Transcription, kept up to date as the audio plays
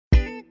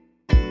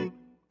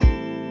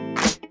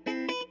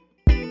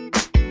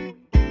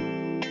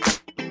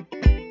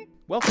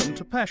Welcome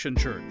to Passion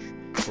Church.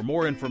 For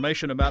more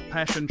information about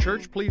Passion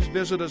Church, please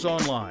visit us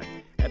online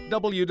at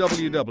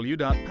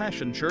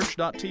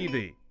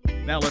www.passionchurch.tv.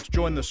 Now let's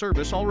join the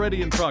service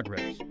already in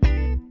progress.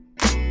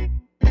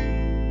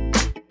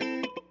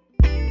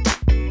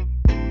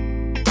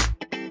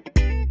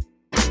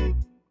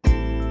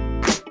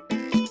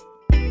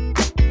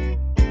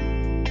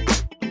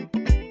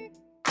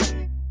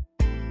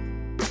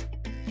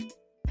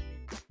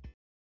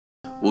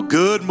 Well,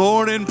 good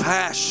morning,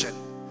 Passion.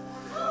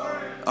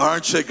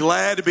 Aren't you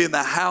glad to be in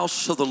the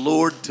house of the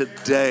Lord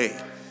today?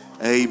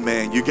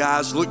 Amen. You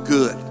guys look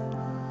good.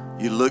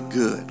 You look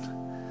good.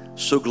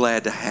 So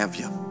glad to have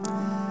you.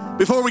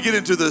 Before we get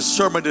into the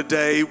sermon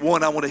today, I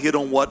want to hit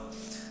on what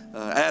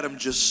Adam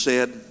just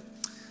said.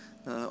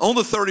 On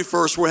the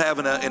 31st, we're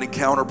having an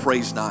encounter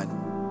praise night.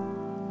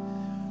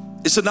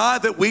 It's a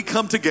night that we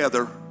come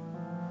together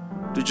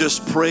to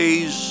just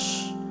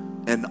praise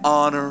and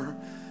honor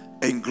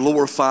and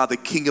glorify the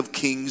King of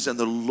Kings and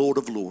the Lord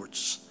of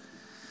Lords.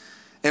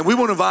 And we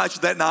want to invite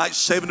you that night,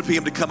 7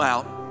 p.m. to come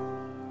out.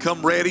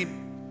 Come ready,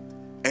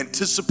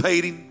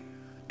 anticipating,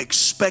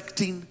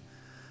 expecting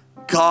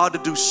God to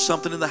do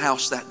something in the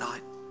house that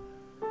night.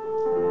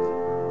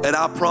 And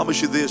I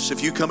promise you this,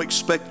 if you come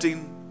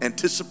expecting,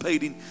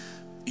 anticipating,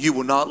 you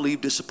will not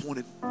leave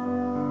disappointed.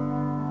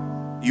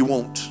 You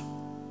won't.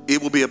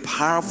 It will be a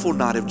powerful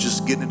night of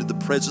just getting into the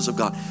presence of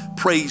God,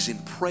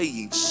 praising,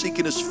 praying,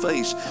 seeking His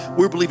face.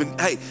 We're believing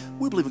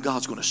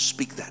God's going to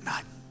speak that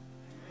night.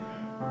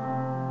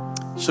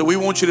 So we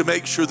want you to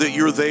make sure that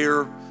you're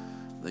there,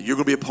 that you're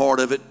going to be a part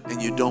of it,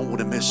 and you don't want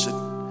to miss it.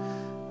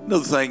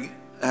 Another thing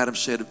Adam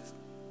said,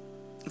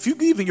 if you're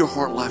giving your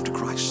heart and life to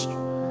Christ,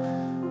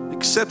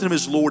 accepting Him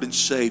as Lord and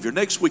Savior,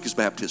 next week is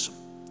baptism.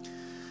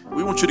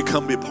 We want you to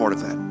come be a part of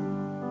that.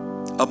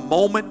 A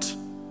moment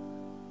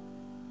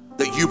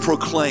that you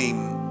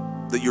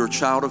proclaim that you're a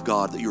child of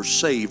God, that you're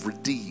saved,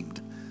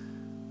 redeemed,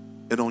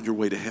 and on your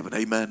way to heaven.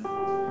 Amen.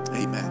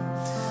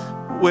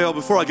 Amen. Well,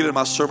 before I get into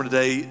my sermon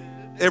today,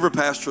 every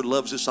pastor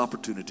loves this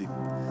opportunity.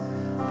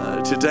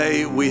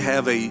 Today we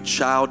have a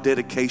child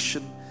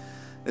dedication.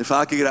 If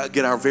I could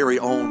get our very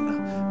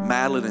own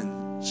Madeline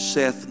and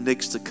Seth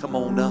Nix to come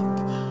on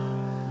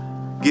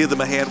up. Give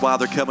them a hand while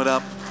they're coming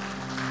up.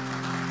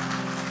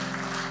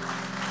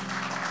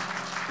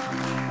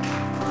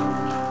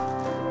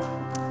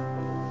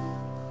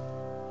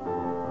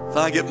 If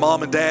I get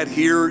mom and dad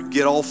here,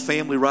 get all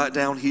family right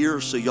down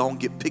here so y'all can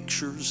get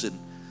pictures and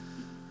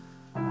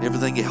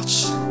everything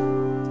else.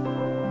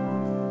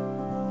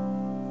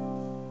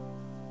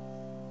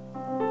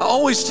 I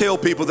always tell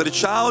people that a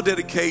child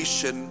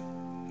dedication,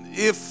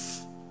 if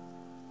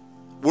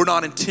we're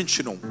not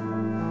intentional,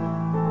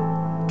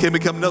 can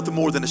become nothing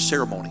more than a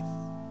ceremony.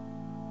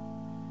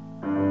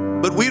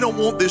 But we don't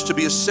want this to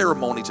be a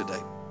ceremony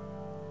today.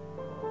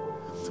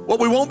 What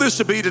we want this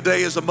to be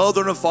today is a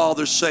mother and a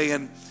father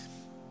saying,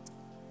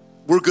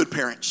 we're good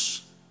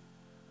parents,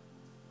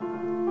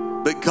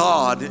 but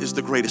God is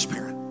the greatest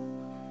parent.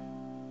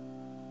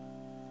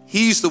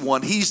 He's the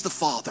one, He's the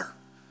Father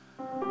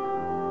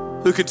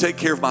who can take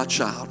care of my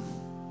child.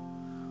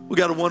 We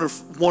got a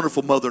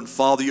wonderful mother and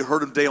father. You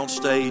heard them today on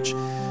stage.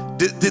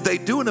 Did they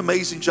do an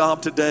amazing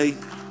job today?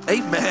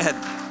 Amen.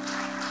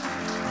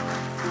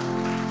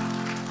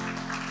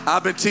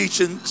 I've been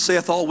teaching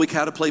Seth all week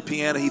how to play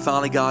piano. He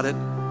finally got it.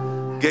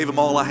 Gave him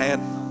all I had.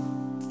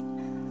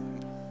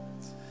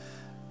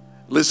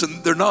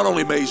 Listen, they're not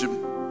only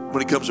amazing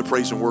when it comes to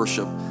praise and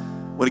worship,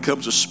 when it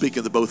comes to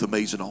speaking, they're both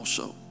amazing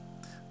also.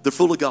 They're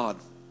full of God.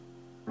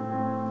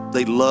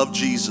 They love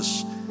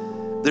Jesus.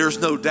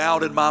 There's no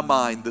doubt in my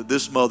mind that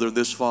this mother and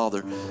this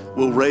father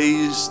will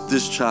raise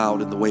this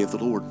child in the way of the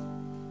Lord.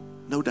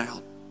 No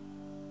doubt.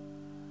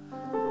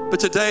 But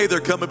today they're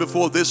coming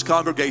before this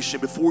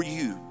congregation, before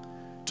you,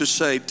 to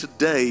say,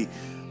 today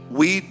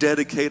we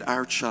dedicate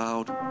our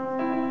child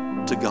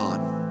to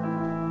God.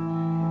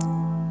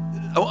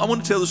 I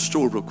want to tell this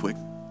story real quick.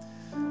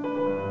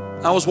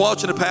 I was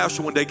watching a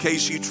pastor one day,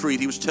 Casey Treat.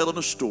 He was telling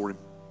a story.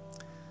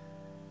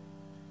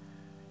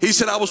 He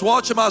said, I was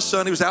watching my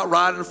son. He was out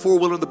riding a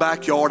four-wheeler in the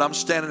backyard. I'm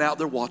standing out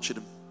there watching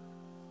him.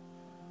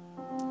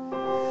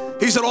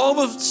 He said, all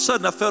of a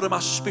sudden I felt in my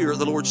spirit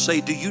the Lord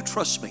say, do you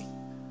trust me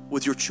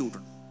with your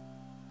children?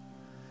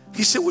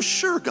 He said, well,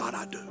 sure, God,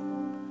 I do.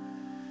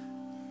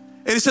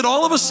 And he said,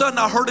 all of a sudden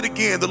I heard it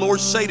again. The Lord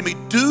say to me,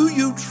 do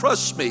you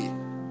trust me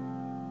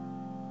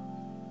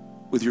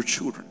with your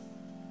children?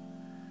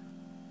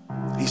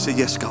 He said,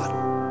 yes, God.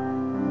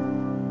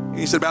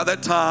 He said, about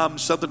that time,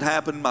 something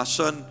happened. My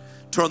son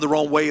turned the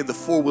wrong way and the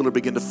four-wheeler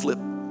began to flip.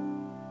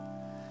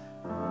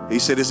 He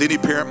said, as any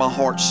parent, my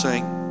heart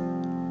sank.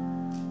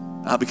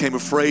 I became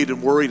afraid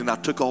and worried and I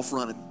took off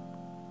running.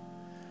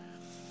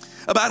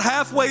 About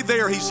halfway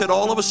there, he said,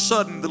 all of a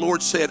sudden, the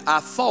Lord said,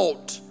 I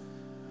thought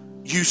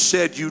you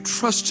said you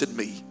trusted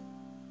me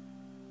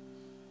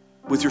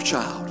with your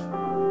child.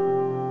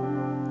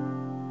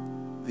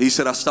 He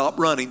said, I stopped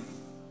running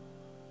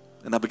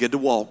and I began to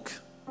walk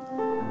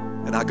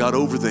and I got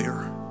over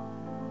there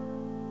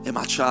and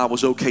my child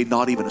was okay,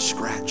 not even a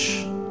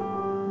scratch.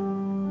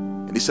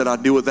 And he said, I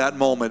knew at that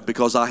moment,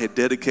 because I had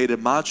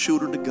dedicated my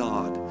children to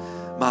God,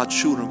 my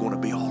children are going to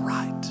be all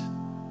right.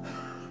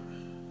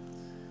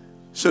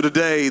 So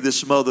today,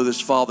 this mother, this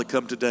father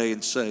come today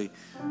and say,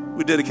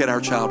 we dedicate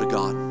our child to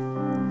God.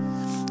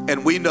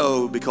 And we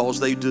know, because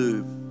they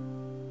do,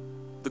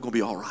 they're going to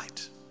be all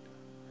right.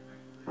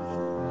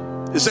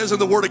 It says in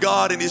the Word of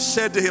God, and he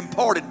said to him,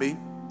 pardon me,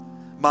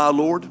 my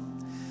Lord,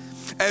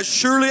 as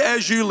surely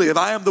as you live.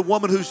 I am the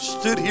woman who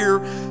stood here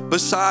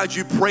beside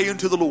you praying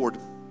to the Lord.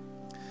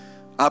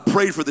 I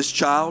prayed for this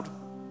child,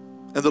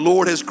 and the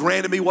Lord has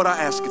granted me what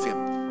I ask of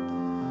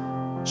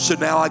him. So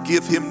now I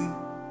give him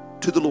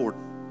to the Lord.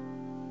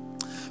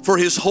 For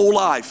his whole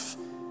life,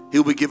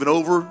 he'll be given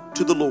over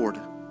to the Lord.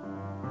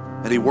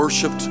 And he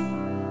worshiped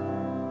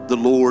the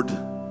Lord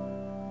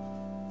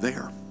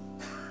there.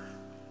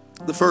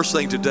 The first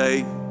thing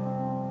today,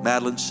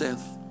 Madeline,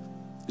 Seth,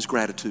 is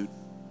gratitude.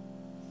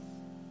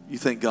 You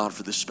thank God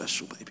for this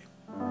special baby.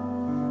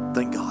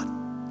 Thank God.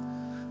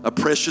 A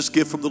precious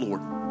gift from the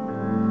Lord.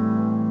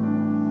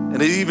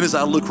 And even as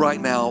I look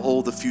right now,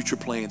 all the future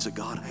plans that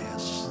God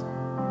has.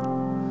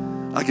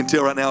 I can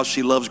tell right now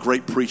she loves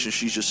great preaching.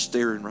 She's just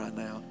staring right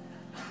now.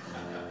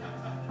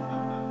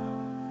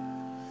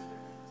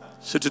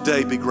 So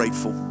today, be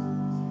grateful.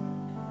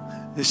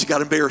 And she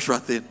got embarrassed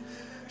right then.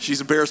 She's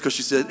embarrassed because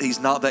she said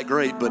he's not that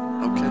great, but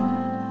okay.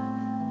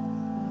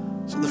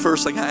 So the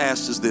first thing I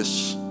asked is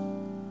this.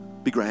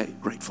 Be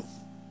grateful.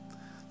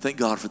 Thank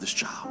God for this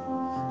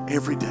child.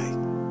 Every day.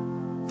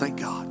 Thank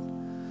God.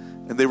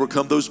 And there will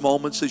come those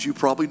moments, as you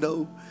probably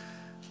know,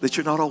 that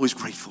you're not always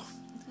grateful.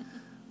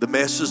 The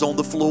messes on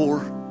the floor,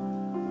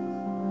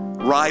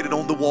 writing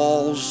on the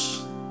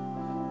walls,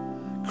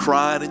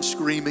 crying and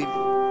screaming.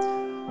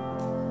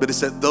 But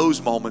it's at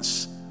those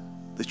moments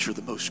that you're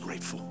the most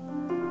grateful.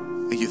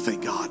 And you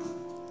thank God.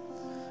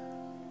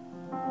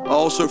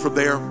 Also from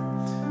there,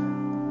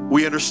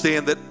 we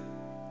understand that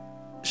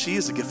she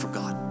is a gift from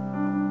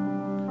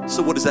God.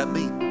 So what does that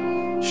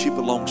mean? She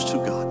belongs to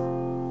God.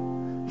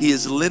 He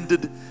has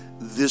lended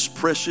this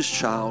precious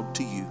child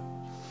to you.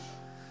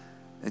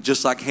 And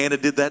just like Hannah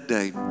did that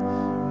day,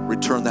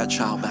 return that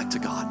child back to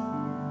God.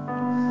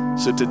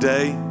 So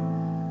today,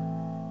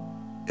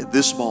 at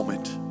this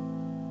moment,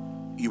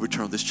 you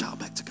return this child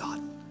back to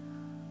God.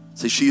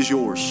 Say, she is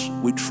yours.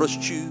 We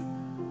trust you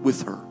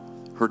with her.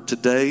 Her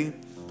today,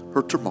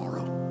 her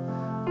tomorrow.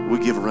 We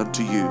give her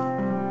unto you.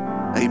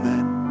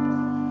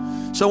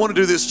 Amen. So I want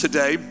to do this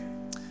today.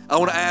 I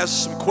want to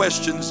ask some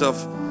questions of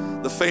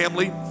the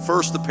family.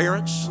 First, the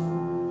parents.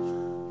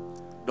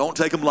 Don't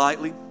take them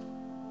lightly.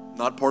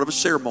 Not part of a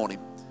ceremony,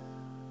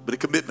 but a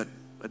commitment,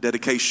 a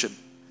dedication,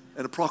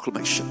 and a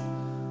proclamation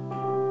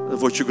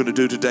of what you're going to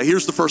do today.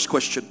 Here's the first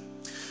question.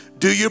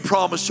 Do you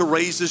promise to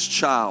raise this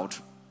child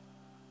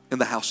in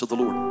the house of the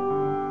Lord?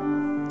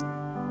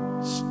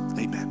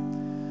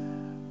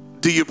 Amen.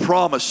 Do you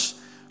promise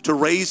to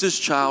raise this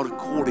child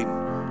according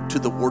to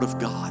the Word of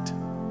God?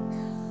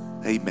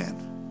 Amen.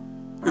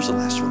 Here's the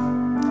last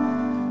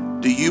one.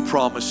 Do you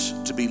promise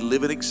to be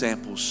living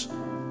examples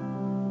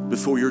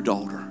before your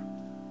daughter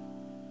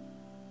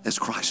as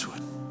Christ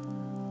would?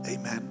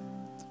 Amen.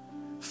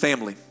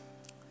 Family,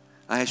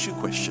 I ask you a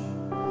question.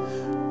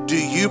 Do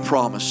you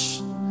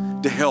promise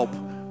to help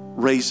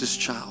raise this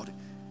child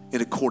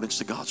in accordance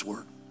to God's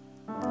Word?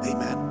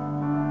 Amen.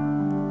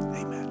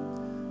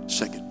 Amen.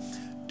 Second,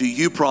 do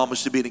you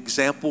promise to be an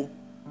example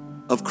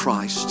of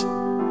Christ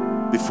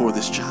before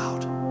this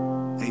child?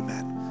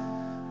 Amen.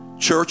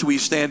 Church, will you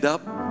stand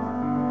up?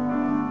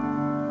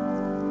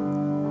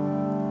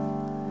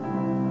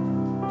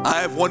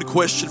 I have one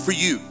question for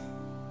you.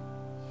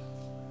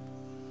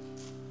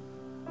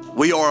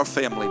 We are a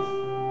family,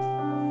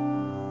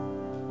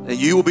 and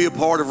you will be a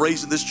part of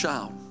raising this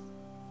child.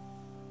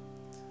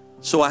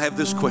 So I have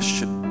this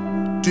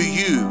question. Do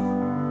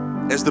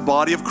you, as the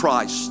body of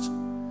Christ,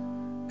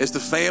 as the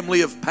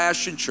family of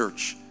Passion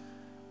Church,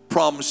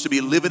 promise to be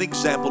a living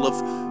example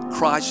of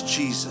Christ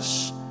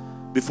Jesus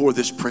before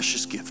this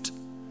precious gift?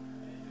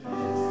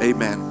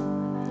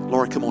 Amen.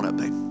 Laurie, come on up,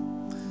 babe.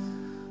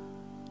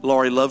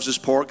 Laurie loves this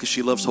part because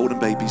she loves holding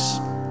babies.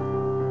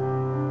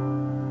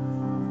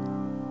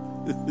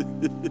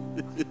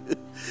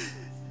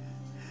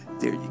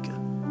 There you go.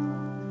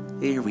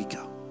 Here we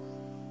go.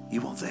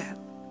 You want that?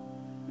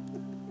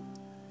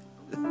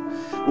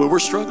 Well, we're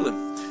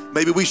struggling.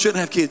 Maybe we shouldn't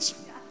have kids.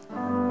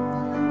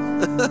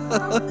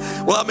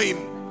 Well, I mean,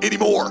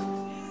 anymore.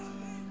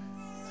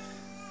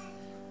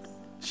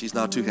 She's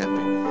not too happy.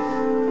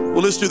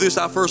 Well, let's do this.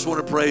 I first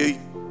want to pray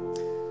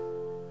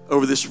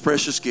over this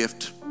precious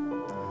gift.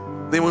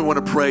 Then we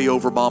want to pray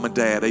over mom and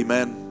dad.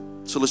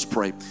 Amen. So let's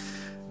pray.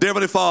 Dear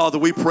Heavenly Father,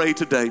 we pray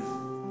today.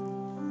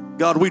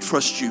 God, we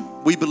trust you.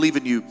 We believe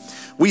in you.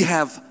 We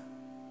have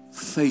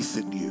faith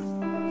in you.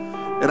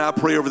 And I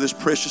pray over this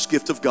precious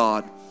gift of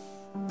God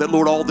that,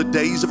 Lord, all the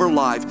days of her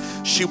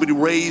life, she would be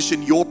raised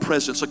in your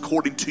presence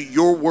according to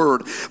your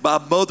word by a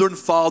mother and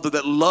father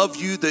that love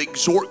you, that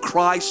exhort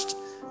Christ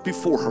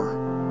before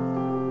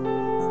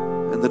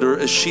her. And that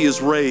as she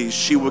is raised,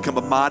 she will become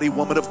a mighty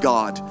woman of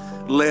God,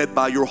 led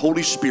by your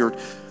Holy Spirit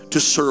to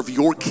serve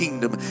your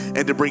kingdom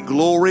and to bring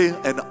glory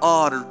and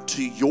honor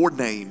to your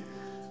name.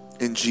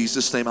 In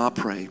Jesus' name I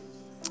pray.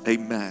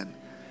 Amen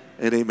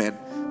and amen.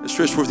 Let's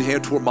stretch forth your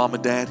hand toward mom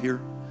and dad here.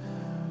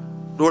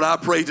 Lord, I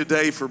pray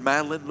today for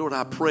Madeline. Lord,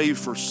 I pray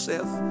for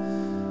Seth.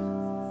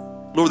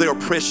 Lord, they are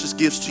precious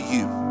gifts to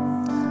you.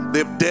 They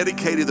have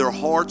dedicated their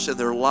hearts and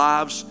their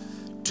lives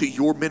to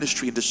your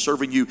ministry and to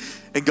serving you.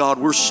 And God,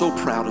 we're so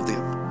proud of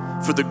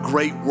them for the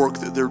great work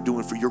that they're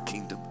doing for your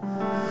kingdom.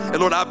 And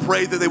Lord, I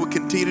pray that they would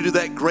continue to do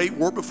that great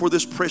work before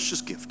this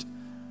precious gift.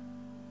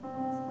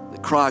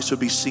 That Christ would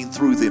be seen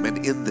through them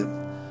and in them.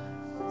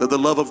 That the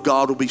love of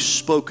God will be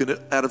spoken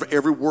out of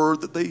every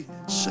word that they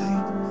say.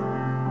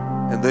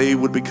 And they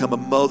would become a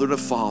mother and a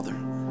father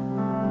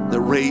that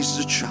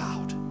raises a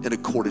child in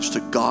accordance to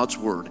God's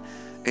word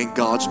and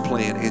God's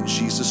plan. In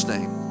Jesus'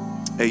 name,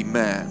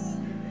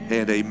 amen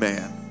and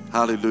amen.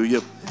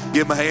 Hallelujah.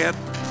 Give them a hand.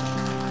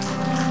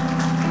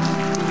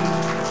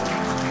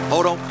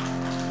 Hold on.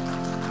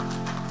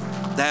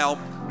 Now,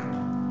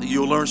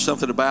 you'll learn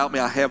something about me.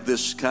 I have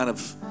this kind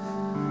of,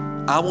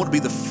 I want to be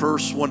the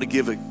first one to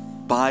give a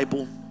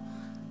Bible.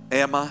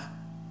 Am I?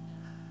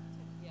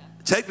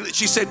 Technically,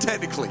 she said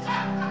technically.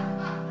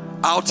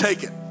 I'll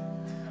take it.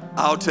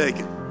 I'll take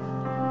it.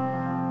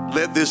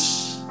 Let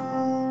this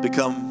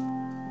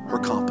become her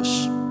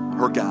compass,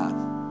 her guide,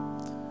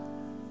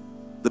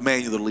 the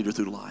manual that'll lead her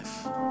through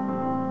life.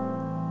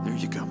 There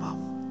you go, Mom.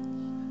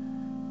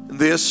 And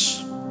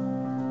this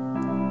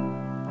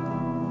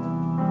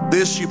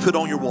you put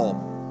on your wall.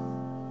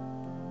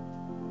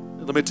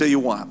 Let me tell you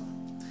why.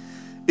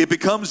 It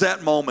becomes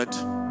that moment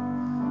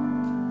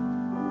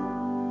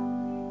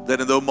that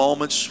in those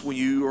moments when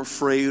you are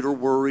afraid or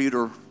worried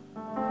or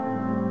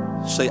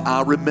say,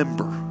 I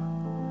remember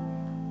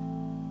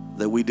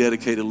that we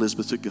dedicate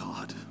Elizabeth to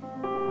God.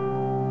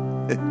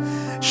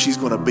 She's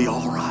going to be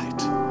all right.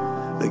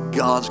 That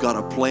God's got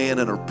a plan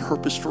and a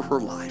purpose for her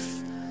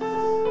life.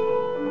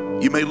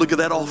 You may look at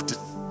that often,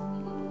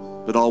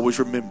 but always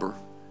remember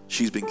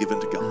she's been given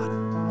to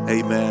God.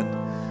 Amen.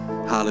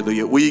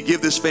 Hallelujah. Will you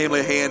give this family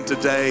a hand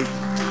today?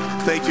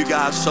 Thank you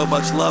guys so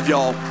much. Love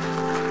y'all.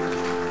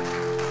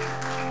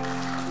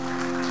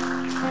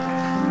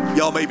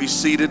 Y'all may be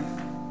seated.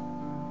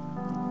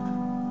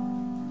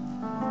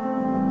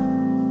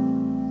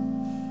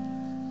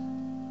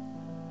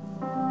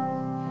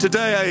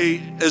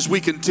 Today, as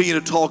we continue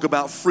to talk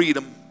about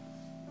freedom,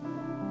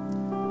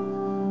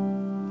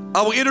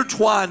 I will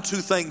intertwine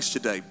two things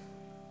today.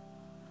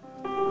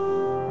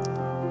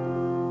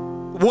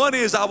 One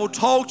is I will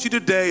talk to you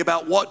today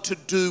about what to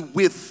do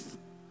with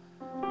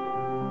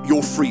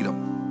your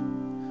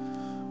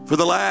freedom. For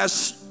the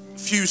last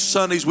few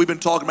Sundays, we've been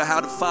talking about how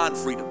to find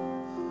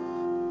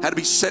freedom, how to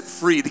be set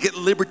free, to get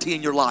liberty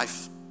in your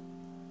life.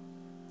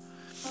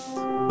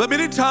 But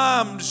many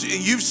times,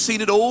 you've seen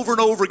it over and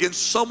over again,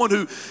 someone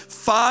who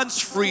finds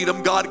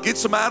freedom, God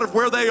gets them out of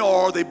where they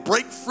are, they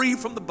break free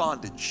from the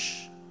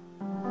bondage.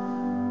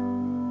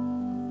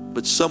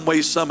 But some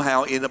way,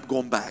 somehow, end up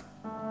going back.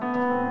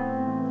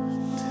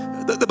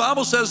 The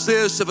Bible says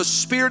this, if a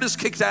spirit is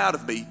kicked out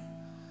of me,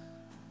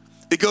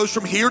 it goes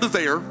from here to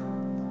there.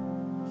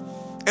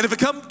 And if it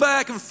comes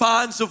back and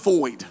finds a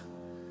void,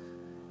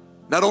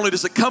 not only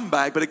does it come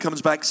back, but it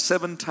comes back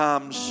 7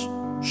 times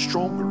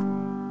stronger.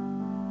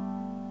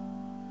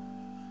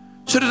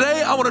 So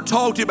today I want to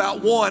talk to you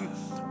about one,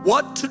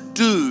 what to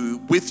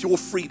do with your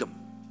freedom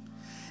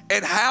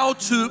and how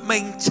to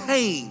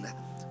maintain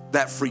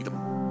that freedom.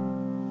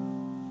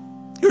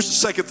 Here's the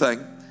second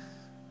thing.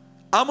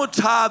 I'm going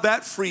to tie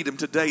that freedom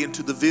today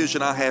into the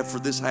vision I have for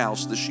this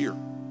house this year.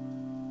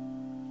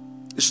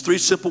 It's 3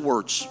 simple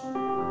words.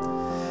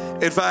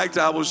 In fact,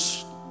 I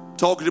was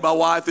talking to my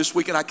wife this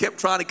week and I kept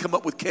trying to come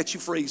up with catchy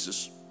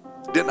phrases.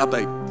 Didn't I,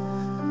 babe?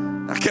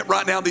 I kept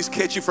writing down these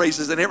catchy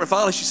phrases and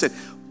finally she said,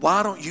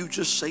 why don't you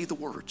just say the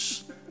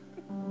words?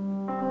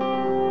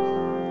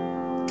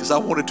 Because I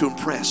wanted to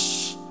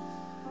impress.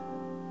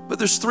 But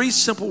there's 3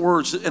 simple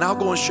words and I'll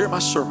go and share my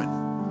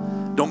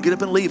sermon. Don't get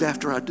up and leave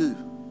after I do.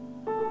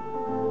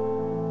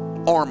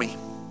 Army,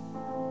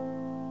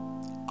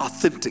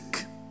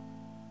 authentic,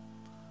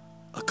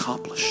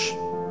 accomplish.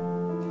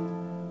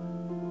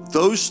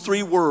 Those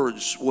 3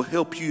 words will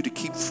help you to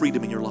keep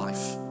freedom in your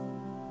life.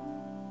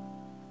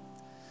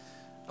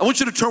 I want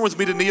you to turn with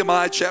me to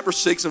Nehemiah chapter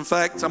 6. In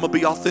fact, I'm going to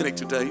be authentic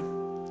today.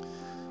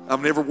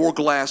 I've never wore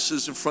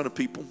glasses in front of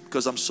people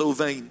because I'm so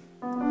vain.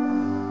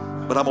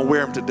 But I'm going to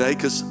wear them today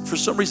because for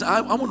some reason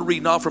I want to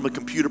read not from a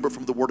computer but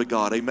from the Word of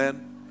God.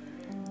 Amen.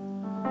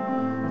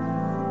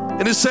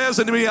 And it says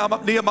in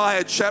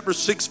Nehemiah chapter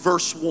 6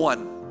 verse 1.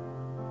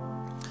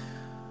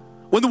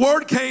 When the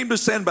word came to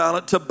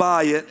Sanballat,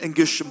 Tobiah, and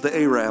Geshem the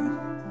Arab,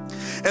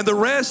 and the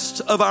rest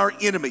of our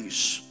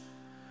enemies,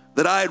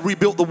 that I had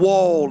rebuilt the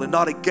wall and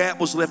not a gap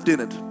was left in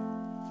it,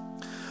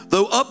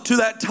 though up to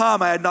that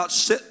time I had not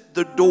set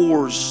the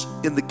doors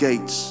in the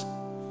gates,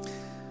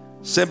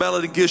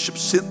 Sanballat and Geshem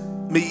sent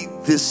me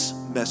this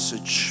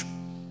message.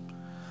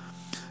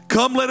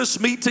 Come, let us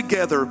meet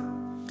together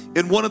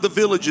in one of the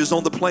villages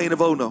on the plain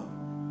of Ono.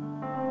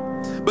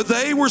 but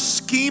they were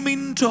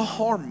scheming to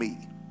harm me.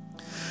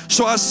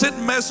 So I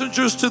sent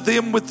messengers to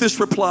them with this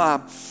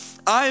reply: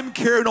 I am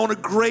carrying on a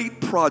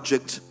great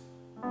project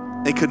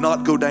and could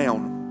not go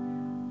down.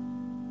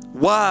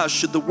 Why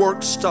should the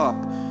work stop?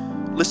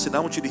 Listen, I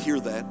want you to hear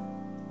that.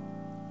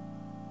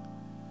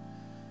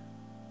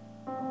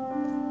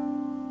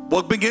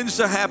 What begins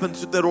to happen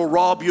that will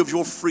rob you of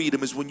your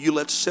freedom is when you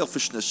let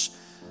selfishness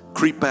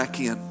creep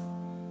back in.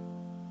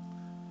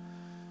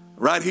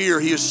 Right here,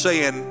 he is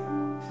saying,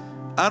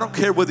 I don't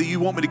care whether you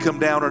want me to come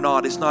down or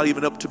not. It's not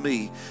even up to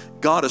me.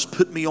 God has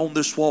put me on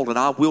this wall, and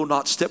I will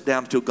not step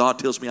down until God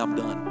tells me I'm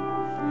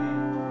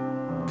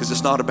done. Because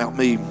it's not about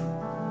me.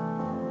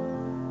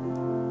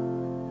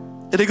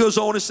 And he goes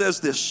on and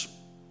says this: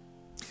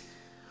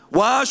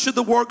 why should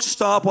the work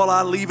stop while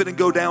I leave it and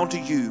go down to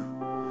you?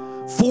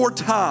 4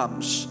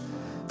 times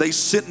they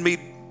sent me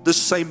the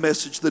same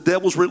message. The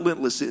devil's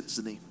relentless,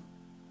 isn't he?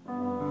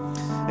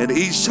 And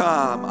each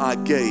time I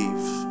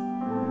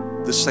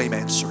gave the same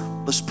answer.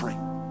 Let's pray.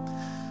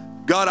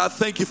 God, I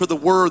thank you for the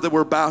word that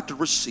we're about to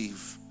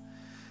receive.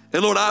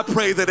 And Lord, I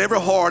pray that every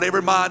heart,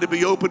 every mind to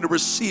be open to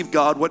receive,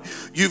 God, what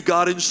you've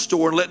got in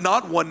store. And let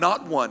not one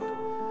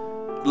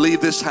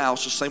leave this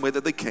house the same way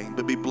that they came,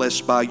 but be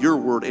blessed by your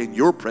word and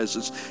your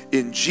presence.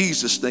 In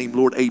Jesus' name,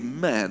 Lord,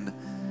 amen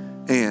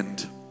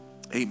and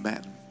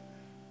amen.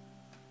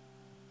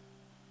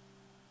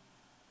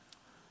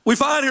 We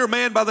find here a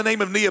man by the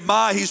name of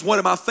Nehemiah. He's one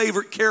of my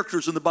favorite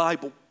characters in the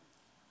Bible.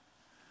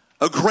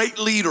 A great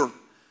leader,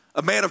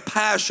 a man of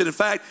passion. In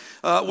fact,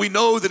 we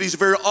know that he's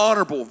very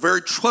honorable,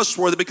 very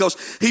trustworthy,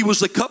 because he was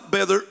the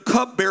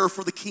cupbearer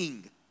for the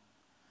king.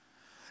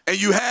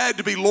 And you had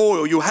to be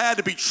loyal. You had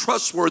to be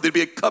trustworthy to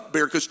be a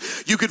cupbearer,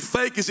 because you could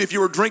fake as if you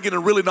were drinking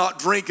and really not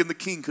drink, and the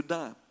king could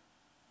die.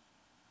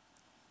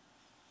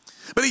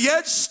 But he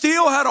yet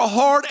still had a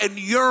heart and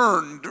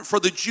yearned for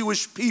the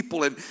Jewish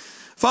people. And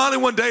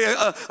finally one day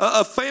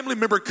a family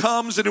member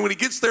comes, and when he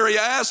gets there, he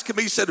asks him,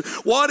 he said,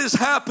 what is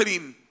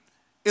happening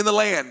in the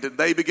land? And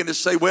they begin to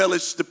say, well,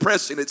 it's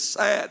depressing, it's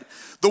sad.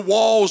 The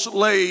walls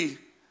lay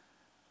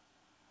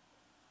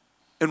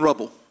in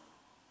rubble.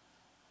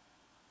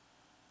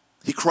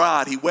 He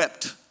cried, he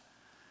wept.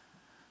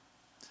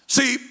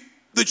 See,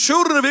 the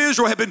children of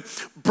Israel have been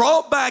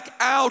brought back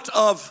out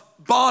of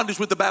bondage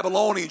with the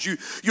Babylonians. You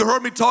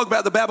heard me talk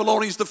about the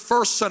Babylonians the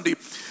first Sunday.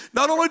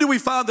 Not only do we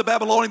find the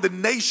Babylonian, the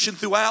nation,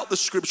 throughout the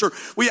scripture,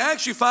 we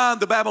actually find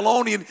the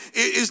Babylonian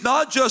is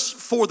not just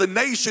for the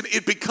nation.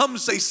 It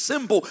becomes a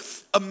symbol,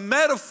 a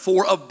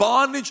metaphor of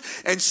bondage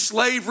and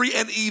slavery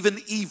and even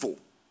evil.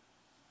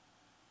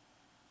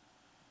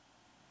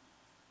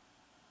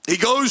 He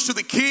goes to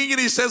the king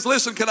and he says,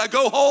 listen, can I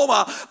go home?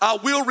 I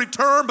will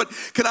return, but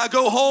can I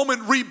go home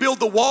and rebuild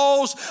the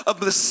walls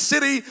of the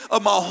city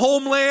of my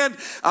homeland?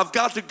 I've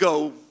got to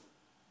go.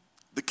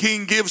 The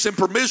king gives him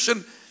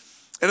permission.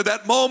 And at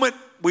that moment,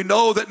 we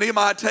know that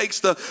Nehemiah takes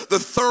the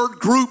third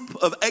group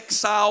of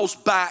exiles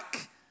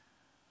back.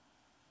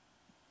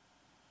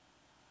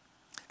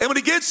 And when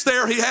he gets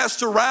there, he has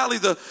to rally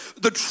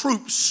the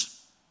troops.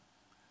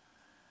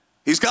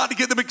 He's got to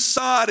get them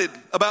excited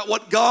about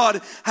what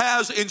God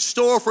has in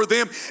store for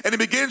them. And he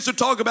begins to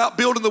talk about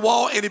building the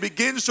wall, and he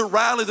begins to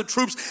rally the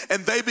troops,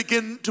 and they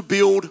begin to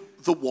build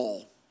the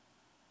wall.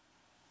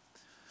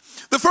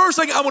 The first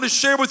thing I want to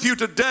share with you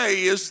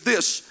today is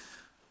this: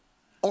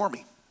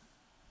 army.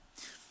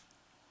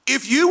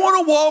 If you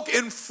want to walk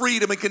in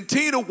freedom and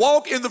continue to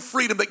walk in the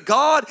freedom that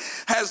God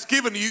has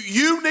given you,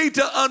 you need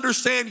to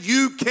understand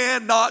you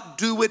cannot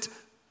do it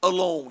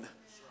alone.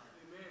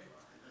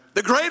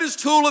 The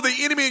greatest tool of the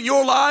enemy in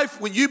your life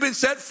when you've been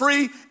set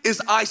free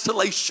is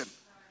isolation.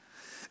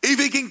 If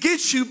he can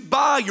get you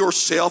by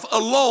yourself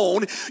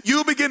alone,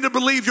 you'll begin to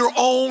believe your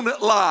own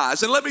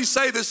lies. And let me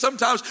say this,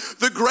 sometimes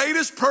the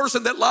greatest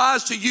person that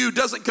lies to you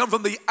doesn't come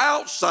from the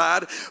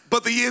outside,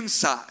 but the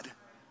inside.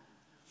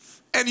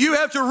 And you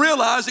have to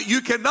realize that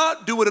you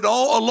cannot do it at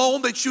all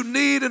alone, that you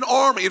need an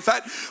army. In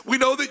fact, we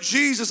know that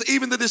Jesus,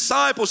 even the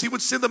disciples, he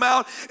would send them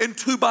out in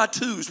 2 by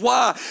 2s.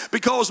 Why?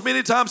 Because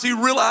many times he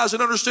realized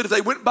and understood if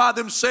they went by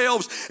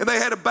themselves and they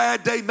had a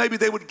bad day, maybe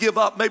they would give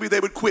up, maybe they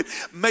would quit,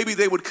 maybe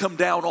they would come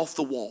down off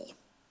the wall.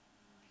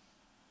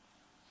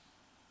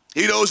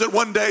 He knows that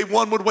one day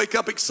one would wake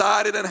up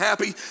excited and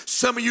happy.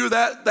 Some of you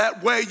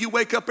that way, you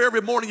wake up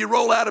every morning, you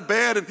roll out of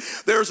bed and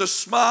there's a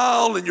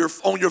smile on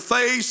your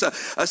face,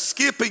 a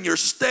skip in your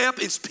step.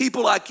 It's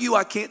people like you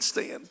I can't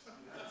stand.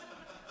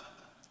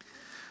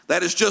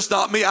 That is just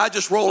not me. I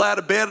just roll out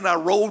of bed and I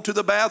roll to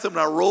the bathroom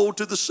and I roll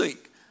to the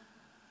sink.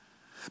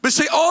 But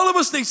see, all of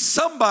us need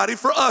somebody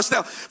for us.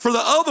 Now, for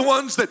the other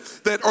ones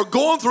that are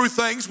going through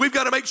things, we've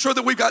got to make sure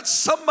that we've got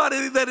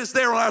somebody that is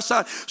there on our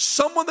side.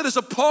 Someone that is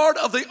a part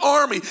of the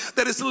army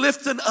that is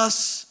lifting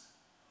us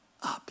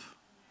up.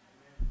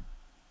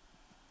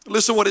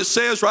 Listen what it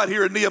says right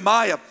here in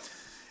Nehemiah.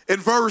 In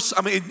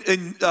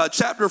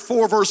chapter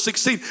 4, verse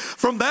 16.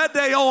 From that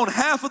day on,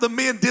 half of the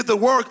men did the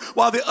work,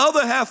 while the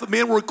other half of the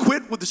men were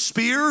equipped with the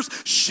spears,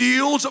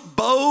 shields,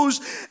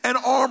 bows, and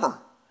armor.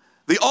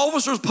 The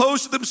officers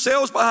posted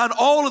themselves behind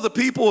all of the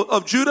people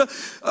of Judah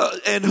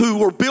and who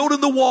were building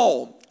the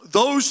wall.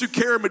 Those who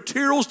carried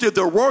materials did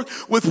their work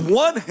with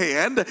one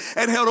hand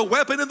and held a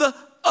weapon in the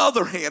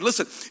other hand.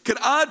 Listen, can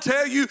I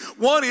tell you,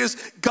 one is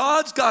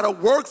God's got a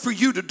work for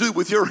you to do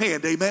with your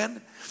hand,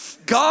 amen?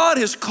 God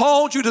has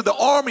called you to the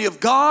army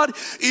of God.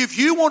 If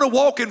you want to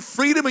walk in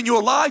freedom in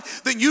your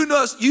life, then you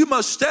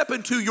must step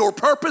into your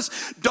purpose.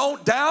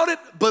 Don't doubt it,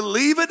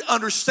 believe it,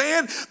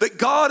 understand that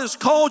God has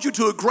called you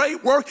to a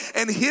great work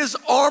and His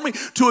army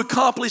to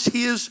accomplish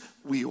His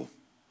will.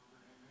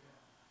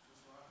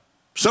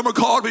 Some are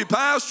called to be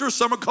pastors.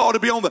 Some are called to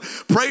be on the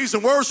praise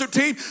and worship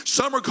team.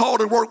 Some are called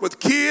to work with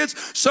kids.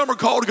 Some are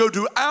called to go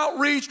do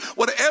outreach,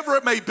 whatever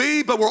it may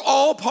be, but we're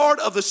all part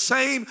of the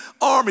same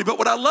army. But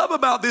what I love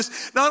about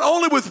this, not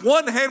only with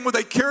one hand were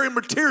they carrying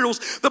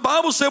materials, the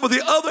Bible said with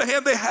the other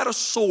hand they had a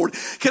sword.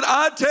 Can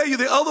I tell you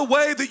the other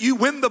way that you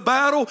win the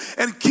battle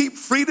and keep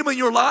freedom in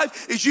your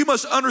life is you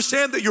must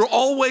understand that you're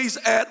always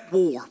at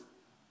war.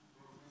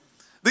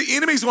 The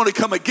enemy's going to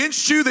come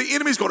against you. The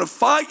enemy's going to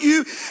fight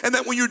you. And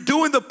that when you're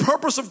doing the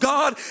purpose of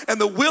God and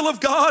the will of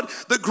God,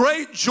 the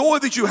great joy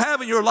that you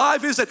have in your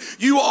life is that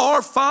you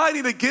are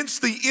fighting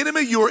against the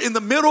enemy. You are in the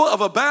middle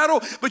of a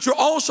battle, but you're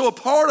also a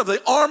part of the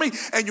army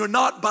and you're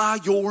not by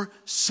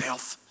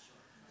yourself.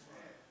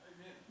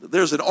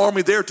 There's an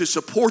army there to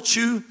support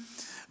you.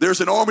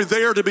 There's an army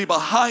there to be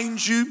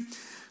behind you.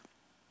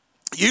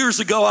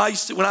 Years ago,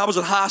 when I was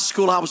in high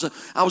school, I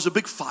was a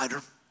big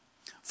fighter.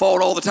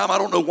 Fought all the time. I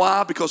don't know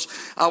why, because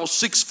I was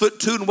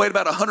 6'2" and weighed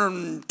about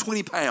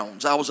 120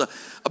 pounds. I was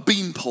a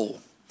beanpole.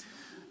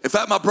 In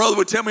fact, my brother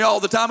would tell me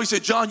all the time, he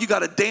said, John, you got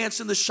to dance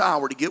in the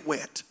shower to get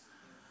wet.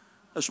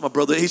 That's what my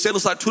brother, he said, it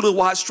looks like two little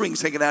white strings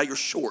hanging out of your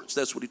shorts.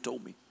 That's what he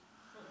told me.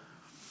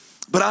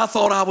 But I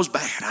thought I was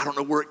bad. I don't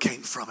know where it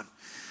came from.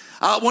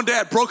 And one day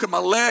I'd broken my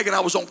leg and I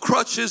was on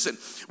crutches, and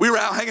we were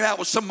out hanging out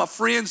with some of my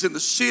friends in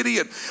the city,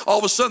 and all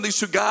of a sudden these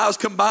two guys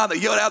come by and they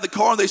yelled out of the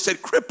car and they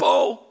said,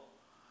 cripple.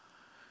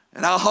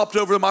 And I hopped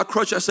over to my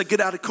crutch. I said,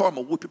 get out of the car, I'm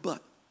going to whoop your butt.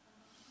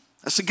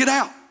 I said, get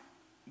out.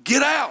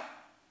 Get out.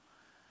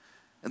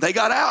 And they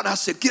got out, and I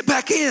said, get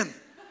back in.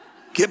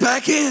 Get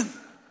back in.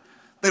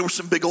 They were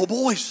some big old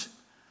boys.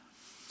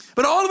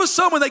 But all of a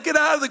sudden, when they get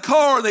out of the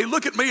car and they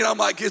look at me, and I'm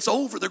like, it's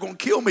over. They're going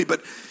to kill me.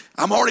 But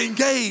I'm already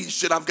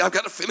engaged, and I've got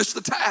to finish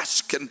the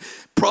task. And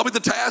probably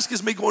the task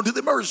is me going to the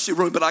emergency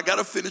room, but I got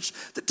to finish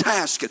the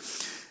task. And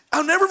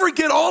I'll never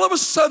forget, all of a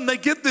sudden, they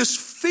get this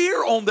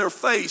fear on their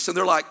face, and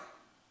they're like,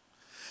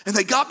 and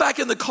they got back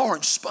in the car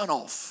and spun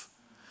off.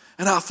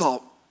 And I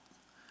thought,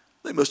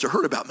 they must have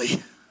heard about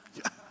me.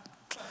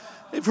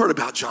 They've heard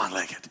about John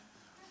Leggett.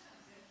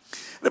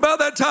 And about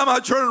that time, I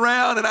turned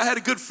around, and I had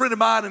a good friend of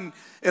mine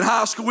in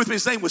high school with me.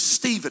 His name was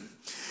Stephen.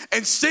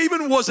 And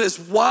Stephen was as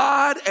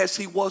wide as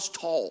he was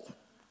tall.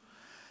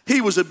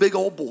 He was a big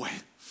old boy.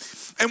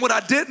 And what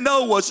I didn't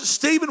know was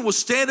Stephen was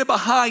standing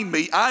behind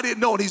me. I didn't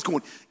know, and he's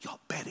going,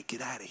 y'all better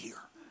get out of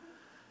here.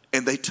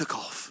 And they took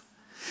off.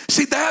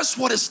 See, that's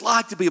what it's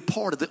like to be a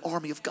part of the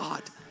army of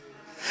God.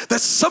 That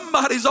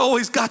somebody's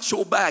always got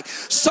your back.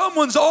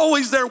 Someone's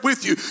always there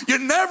with you. You're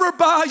never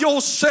by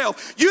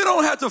yourself. You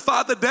don't have to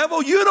fight the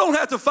devil. You don't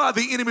have to fight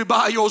the enemy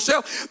by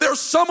yourself. There's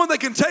someone that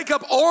can take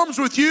up arms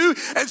with you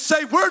and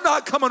say, we're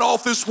not coming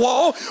off this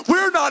wall.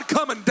 We're not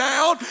coming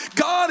down.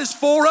 God is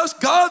for us.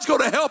 God's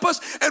going to help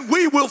us, and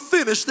we will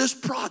finish this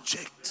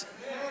project.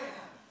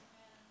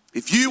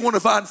 If you want to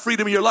find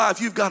freedom in your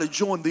life, you've got to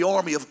join the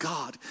army of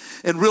God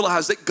and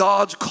realize that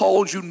God's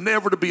called you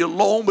never to be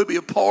alone, but be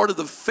a part of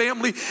the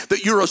family,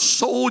 that you're a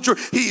soldier.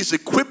 He has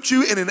equipped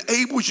you and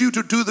enables you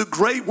to do the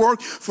great work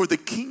for the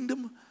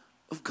kingdom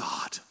of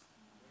God.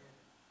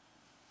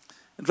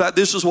 In fact,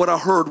 this is what I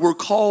heard. We're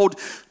called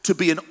to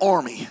be an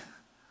army,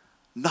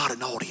 not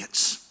an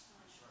audience.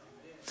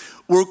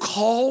 We're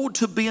called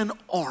to be an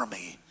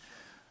army,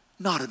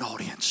 not an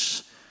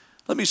audience.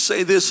 Let me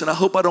say this, and I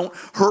hope I don't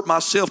hurt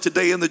myself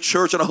today in the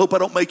church, and I hope I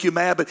don't make you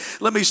mad, but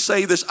let me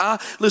say this.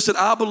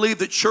 I believe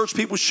that church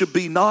people should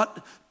be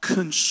not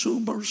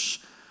consumers,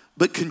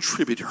 but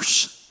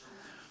contributors.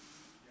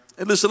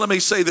 And listen, let me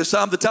say this.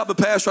 I'm the type of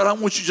pastor, I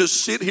don't want you to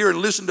just sit here and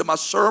listen to my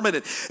sermon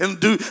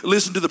and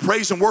listen to the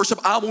praise and worship.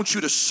 I want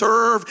you to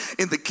serve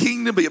in the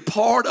kingdom, be a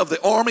part of the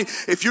army.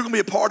 If you're going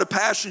to be a part of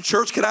Passion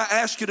Church, can I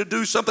ask you to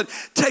do something?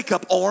 Take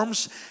up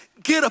arms.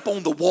 Get up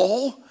on the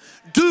wall.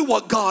 Do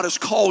what God has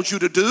called you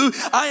to do.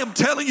 I am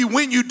telling you,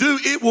 when you do,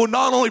 it will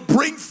not only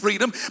bring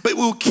freedom, but it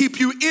will keep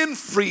you in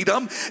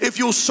freedom. If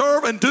you'll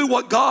serve and do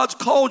what God's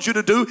called you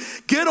to do,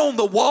 get on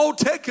the wall,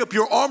 take up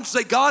your arms,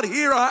 say, God,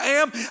 here I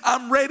am.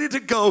 I'm ready to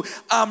go.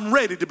 I'm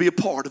ready to be a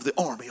part of the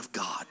army of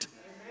God.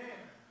 Amen.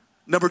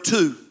 Number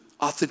 2,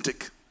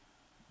 authentic.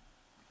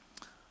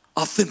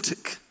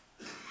 Authentic.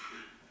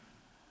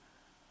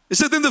 It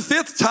said, then the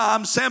 5th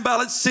time,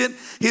 Sanballat sent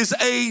his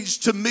aides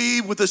to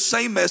me with the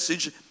same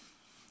message.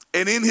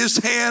 And in his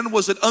hand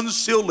was an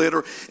unsealed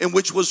letter in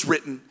which was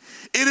written,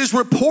 it is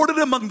reported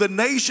among the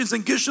nations,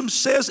 and Geshem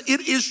says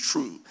it is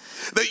true,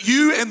 that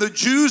you and the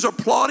Jews are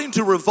plotting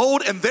to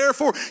revolt, and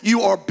therefore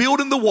you are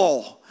building the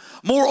wall.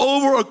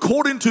 Moreover,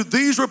 according to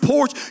these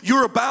reports,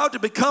 you're about to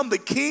become the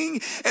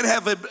king and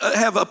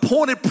have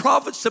appointed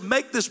prophets to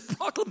make this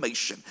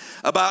proclamation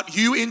about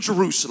you in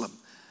Jerusalem.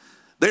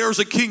 There's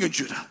a king in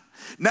Judah.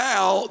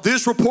 Now,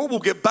 this report will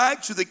get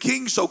back to the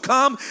king, so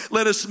come,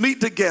 let us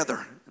meet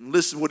together. And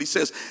listen to what he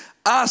says.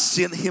 I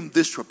sent him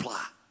this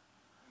reply.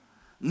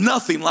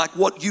 Nothing like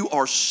what you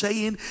are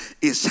saying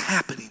is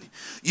happening.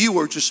 You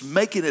are just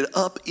making it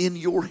up in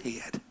your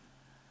head.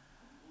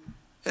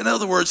 In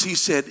other words, he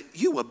said,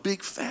 you a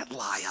big fat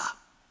liar.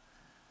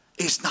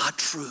 It's not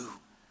true.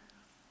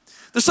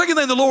 The second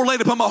thing the Lord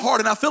laid upon my heart,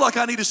 and I feel like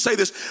I need to say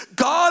this,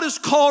 God has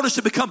called us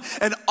to become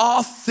an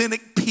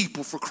authentic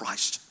people for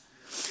Christ.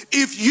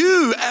 If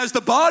you, as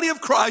the body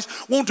of Christ,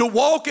 want to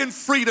walk in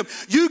freedom,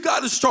 you've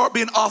got to start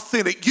being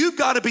authentic. You've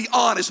got to be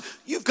honest.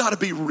 You've got to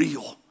be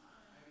real.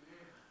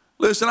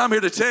 Listen, I'm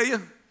here to tell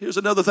you, here's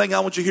another thing I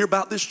want you to hear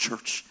about this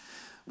church.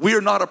 We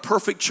are not a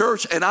perfect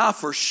church, and I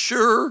for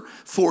sure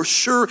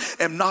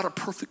am not a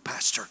perfect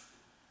pastor.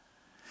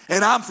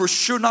 And I'm for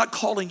sure not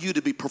calling you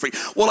to be perfect.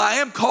 What I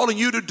am calling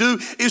you to do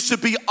is to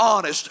be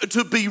honest,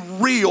 to be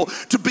real,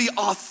 to be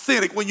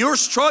authentic. When you're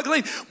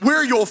struggling,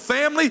 we're your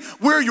family,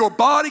 we're your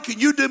body. Can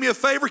you do me a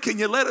favor? Can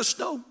you let us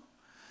know?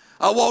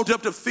 I walked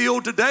up to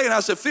Phil today and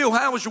I said, Phil,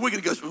 how was your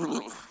weekend? He goes,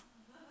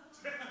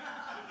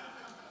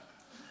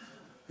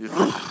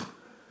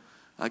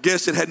 I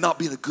guess it had not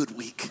been a good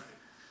week.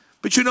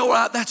 But you know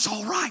what? That's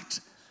all right.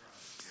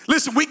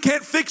 Listen, we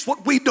can't fix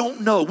what we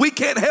don't know. We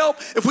can't help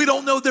if we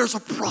don't know there's a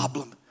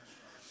problem.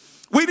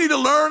 We need to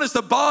learn as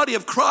the body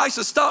of Christ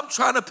to stop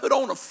trying to put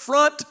on a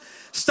front.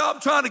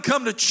 Stop trying to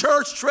come to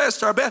church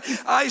dressed our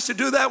best. I used to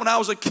do that when I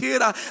was a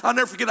kid. I'll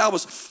never forget, I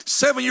was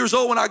 7 years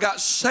old when I got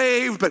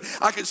saved, but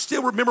I can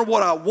still remember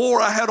what I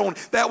wore. I had on,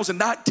 that was in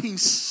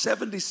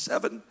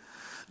 1977.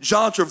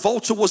 John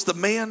Travolta was the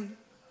man.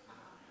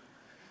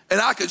 And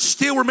I could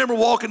still remember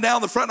walking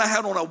down the front and I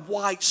had on a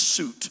white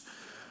suit.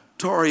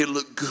 Tori, it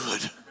looked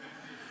good.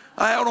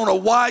 I had on a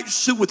white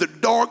suit with a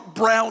dark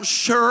brown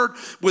shirt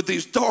with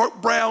these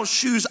dark brown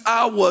shoes.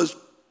 I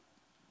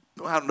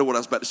don't know what I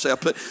was about to say. I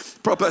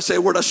probably say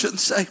a word I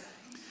shouldn't say.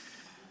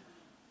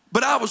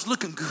 But I was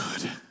looking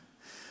good.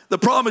 The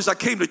problem is I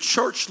came to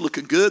church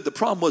looking good. The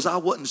problem was I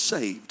wasn't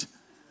saved.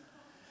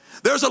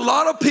 There's a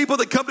lot of people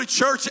that come to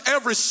church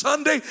every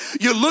Sunday.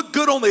 You look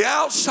good on the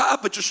outside,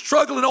 but you're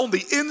struggling on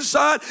the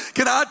inside.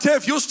 Can I tell you,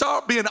 if you'll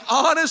start being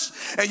honest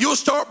and you'll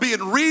start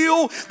being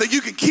real, that you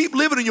can keep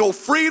living in your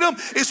freedom.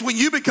 It's when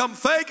you become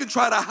fake and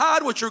try to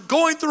hide what you're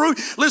going through.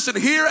 Listen,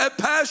 here at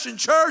Passion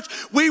Church,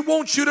 we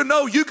want you to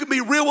know you can be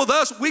real with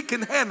us. We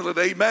can handle it,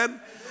 amen.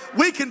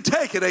 We can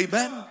take it,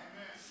 amen.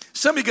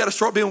 Some of you got to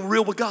start being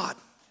real with God.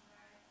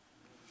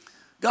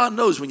 God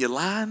knows when you're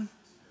lying.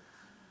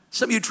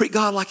 Some of you treat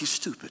God like he's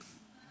stupid.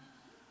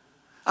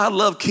 I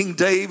love King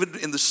David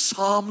in the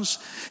Psalms.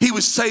 He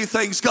would say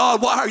things,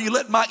 God, why are you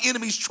letting my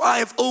enemies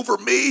triumph over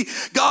me?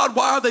 God,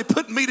 why are they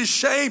putting me to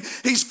shame?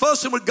 He's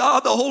fussing with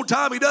God the whole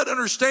time. He doesn't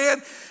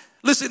understand.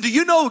 Listen, do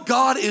you know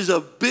God is a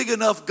big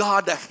enough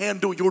God to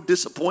handle your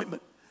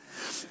disappointment?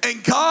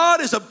 And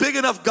God is a big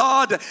enough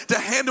God to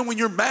handle when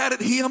you're mad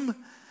at him.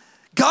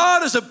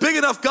 God is a big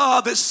enough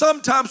God that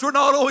sometimes we're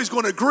not always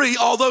going to agree,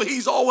 although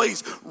he's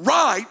always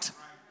right.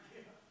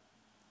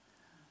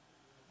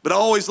 But I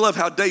always love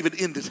how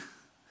David ended.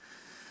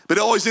 But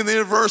always in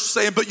the verse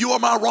saying, but you are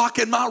my rock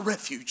and my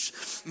refuge,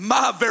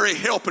 my very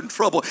help in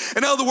trouble.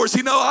 In other words,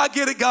 I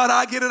get it, God,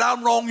 I get it.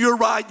 I'm wrong, you're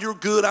right, you're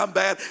good, I'm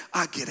bad.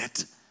 I get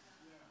it.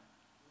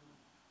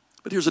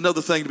 But here's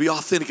another thing, to be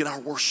authentic in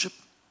our worship.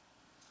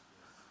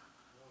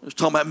 I was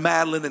talking about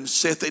Madeline and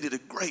Seth. They did a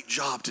great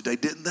job today,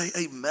 didn't they?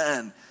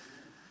 Amen.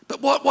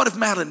 But what if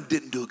Madeline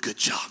didn't do a good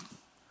job?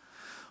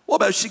 What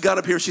about if she got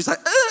up here and she's like,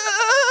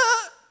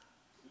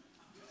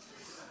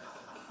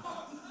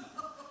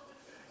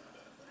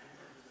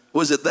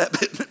 Was it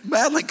that?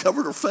 Madeline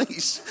covered her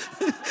face.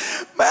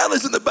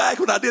 Madeline's in the back.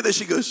 When I did that,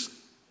 she goes,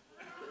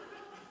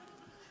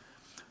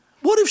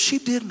 what if she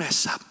did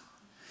mess up?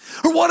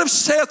 Or what if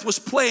Seth was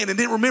playing and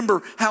didn't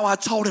remember how I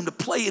taught him to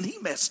play and he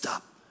messed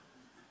up?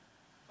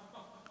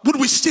 Would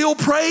we still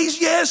praise?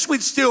 Yes,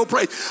 we'd still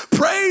praise.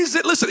 Praise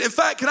it. Listen, in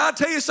fact, can I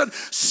tell you something?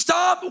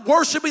 Stop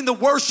worshiping the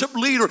worship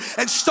leader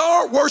and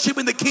start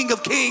worshiping the King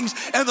of Kings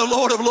and the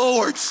Lord of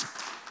Lords.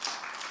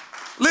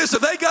 Listen,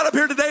 if they got up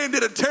here today and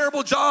did a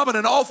terrible job and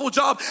an awful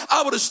job,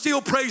 I would have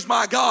still praised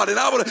my God and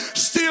I would have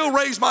still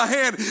raised my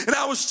hand and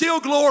I would still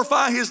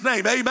glorify his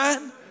name.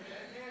 Amen?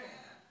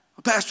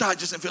 Well, Pastor, I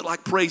just didn't feel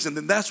like praising.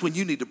 Then that's when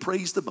you need to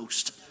praise the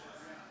most.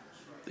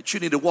 That you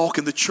need to walk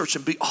in the church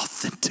and be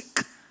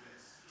authentic.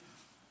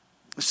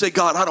 And say,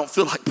 God, I don't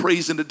feel like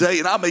praising today,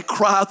 and I may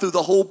cry through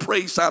the whole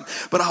praise time,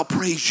 but I'll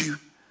praise you.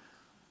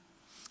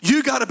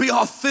 You got to be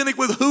authentic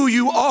with who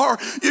you are.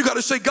 You got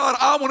to say, God,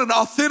 I want an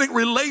authentic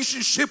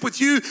relationship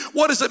with you.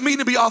 What does it mean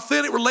to be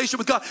authentic relationship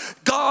with God?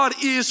 God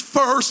is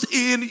first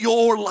in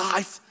your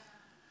life.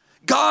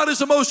 God is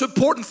the most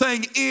important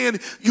thing in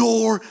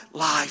your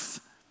life.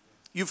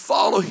 You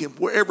follow him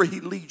wherever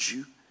he leads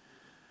you.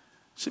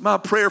 See, my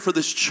prayer for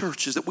this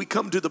church is that we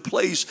come to the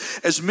place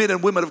as men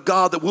and women of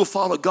God that we'll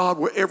follow God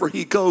wherever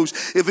He goes.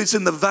 If it's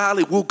in the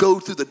valley, we'll go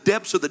through the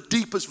depths of the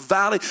deepest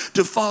valley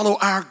to follow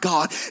our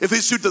God. If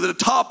it's to the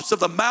tops of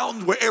the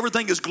mountains where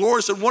everything is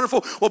glorious and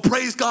wonderful, well,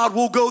 praise God,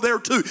 we'll go there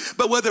too.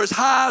 But whether it's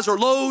highs or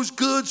lows,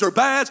 goods or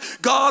bads,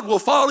 God will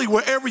follow you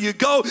wherever you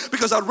go,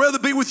 because I'd rather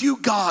be with you,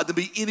 God, than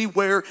be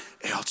anywhere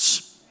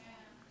else.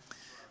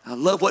 I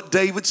love what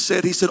David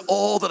said. He said,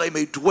 "Oh, that I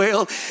may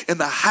dwell in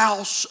the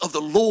house of the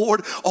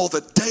Lord all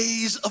the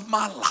days of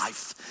my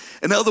life."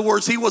 In other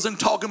words, he wasn't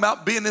talking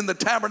about being in the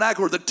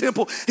tabernacle or the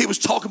temple. He was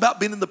talking about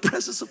being in the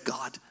presence of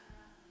God.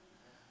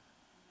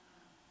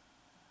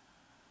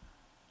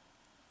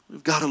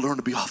 We've got to learn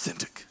to be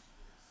authentic.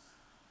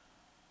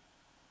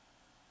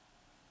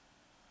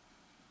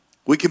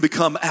 We can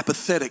become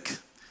apathetic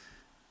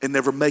and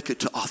never make it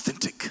to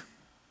authentic.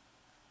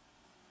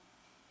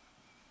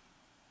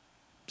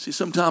 See,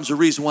 sometimes the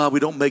reason why we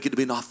don't make it to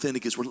being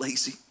authentic is we're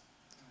lazy.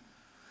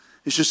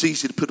 It's just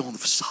easy to put on the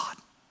facade.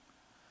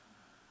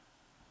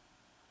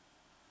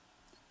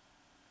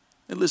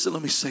 And listen,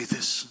 let me say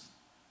this.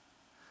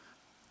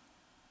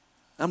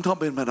 I'm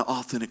talking about an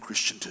authentic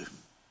Christian too.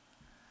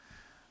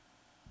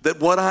 That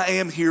what I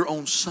am here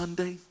on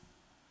Sunday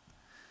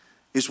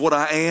is what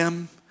I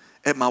am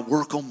at my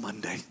work on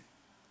Monday.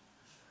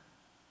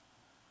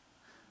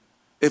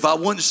 If I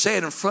wouldn't say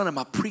it in front of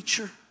my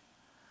preacher,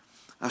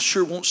 I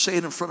sure won't say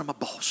it in front of my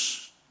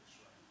boss.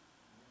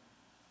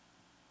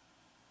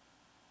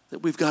 That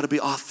we've got to be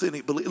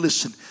authentic. But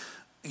listen,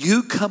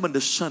 you coming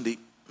to Sunday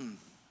on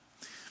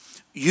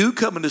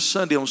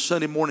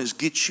Sunday mornings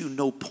gets you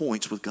no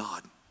points with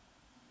God.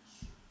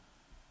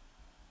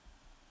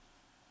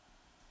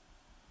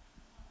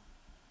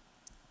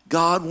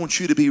 God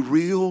wants you to be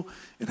real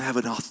and have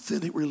an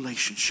authentic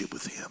relationship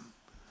with Him.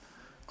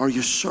 Are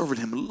you serving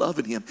Him,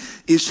 loving Him?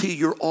 Is He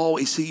your all?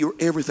 Is He your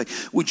everything?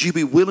 Would you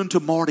be willing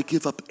tomorrow to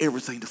give up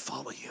everything to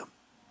follow Him?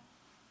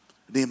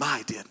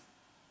 Nehemiah did.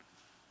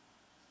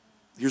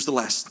 Here's the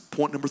last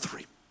point, number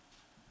 3.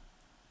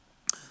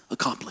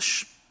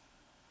 Accomplish.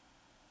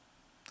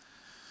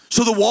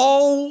 So the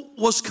wall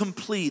was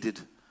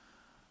completed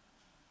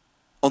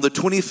on the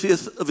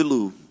 25th of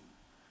Elul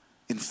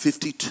in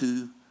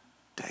 52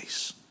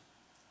 days.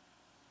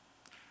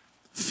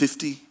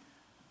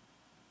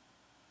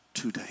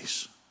 52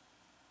 days.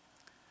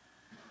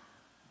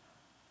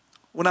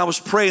 When I was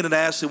praying and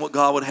asking what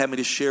God would have me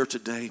to share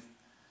today,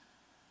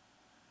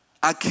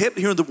 I kept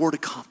hearing the word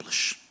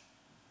accomplish.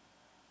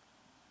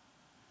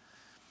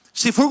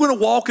 See, if we're going to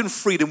walk in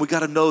freedom, we got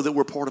to know that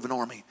we're part of an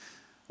army.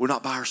 We're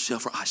not by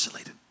ourselves or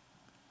isolated.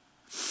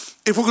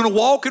 If we're going to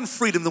walk in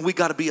freedom, then we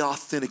got to be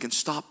authentic and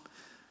stop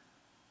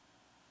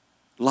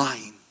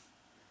lying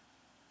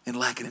and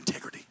lacking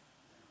integrity.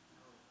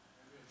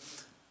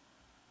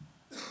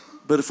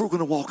 But if we're going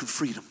to walk in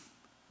freedom,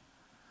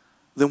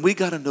 then we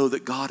got to know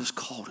that God has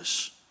called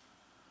us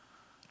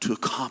to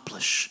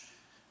accomplish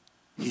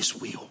His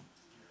will.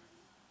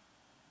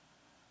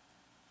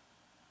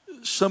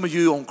 Some of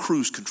you on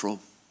cruise control.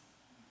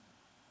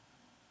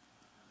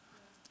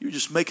 You're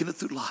just making it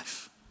through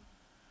life.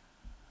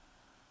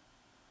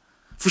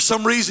 For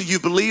some reason, you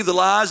believe the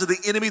lies of the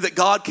enemy that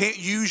God can't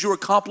use you or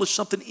accomplish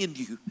something in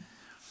you.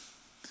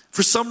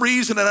 For some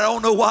reason, and I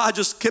don't know why, I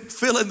just kept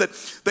feeling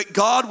that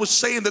God was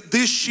saying that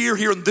this year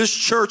here in this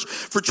church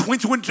for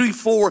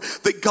 2024,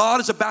 that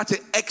God is about to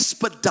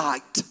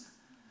expedite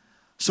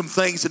some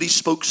things that He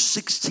spoke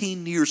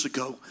 16 years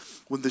ago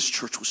when this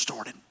church was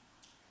started.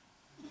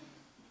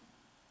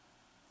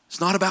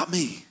 It's not about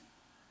me.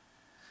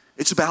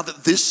 It's about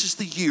that this is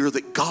the year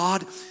that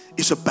God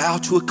is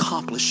about to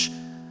accomplish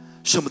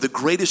some of the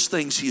greatest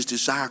things He has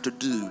desired to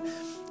do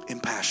in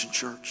Passion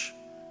Church.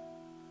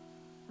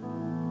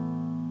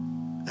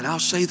 And I'll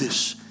say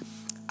this,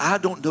 I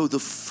don't know the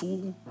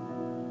full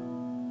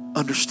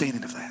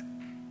understanding of that.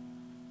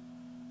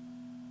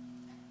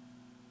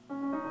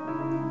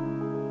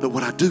 But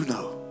what I do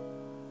know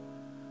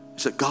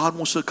is that God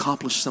wants to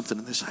accomplish something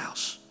in this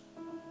house.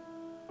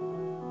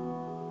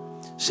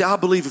 See, I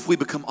believe if we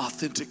become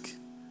authentic,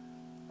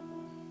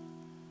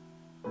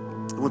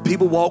 when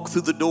people walk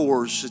through the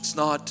doors, it's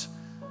not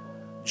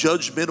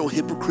judgmental,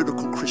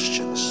 hypocritical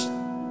Christians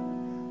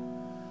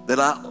that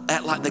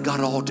act like they got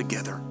it all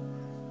together.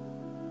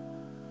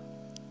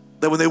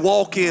 That when they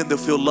walk in, they'll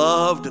feel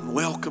loved and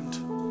welcomed.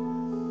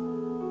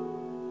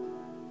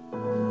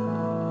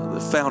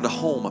 They found a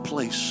home, a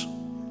place.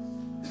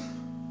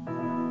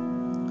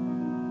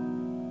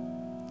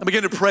 I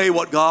began to pray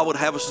what God would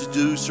have us to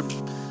do. Some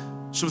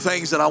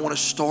things that I want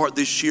to start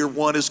this year.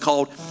 One is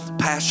called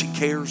Passion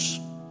Cares.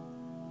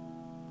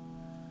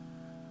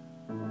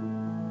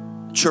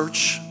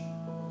 Church,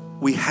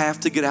 we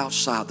have to get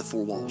outside the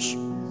 4 walls.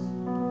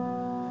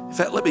 In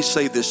fact, let me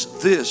say this.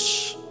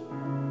 This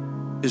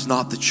is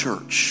not the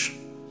church.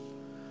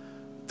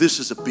 This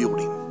is a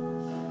building.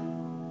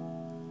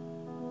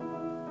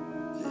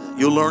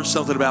 You'll learn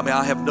something about me.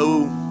 I have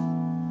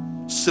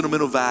no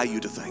sentimental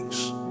value to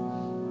things.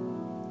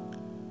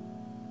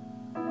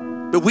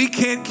 But we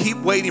can't keep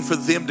waiting for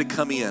them to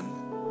come in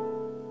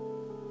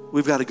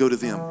we've got to go to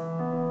them.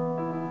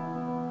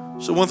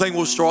 So one thing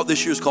we'll start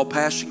this year is called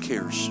Passion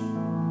Cares.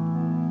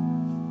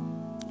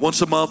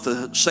 Once a month,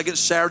 the second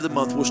Saturday of the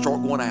month, we'll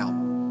start going out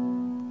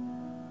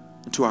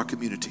into our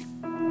community.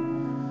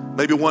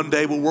 Maybe one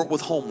day we'll work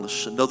with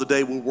homeless. Another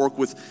day we'll work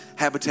with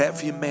Habitat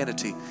for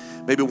Humanity.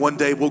 Maybe one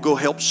day we'll go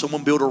help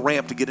someone build a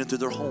ramp to get into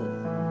their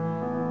home.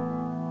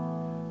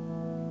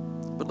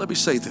 But let me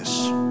say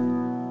this.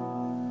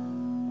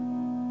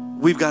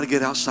 We've got to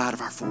get outside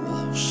of our four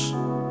walls.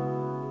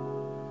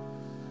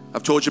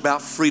 I've told you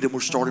about freedom.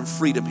 We're starting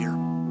freedom here.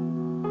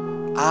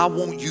 I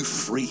want you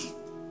free.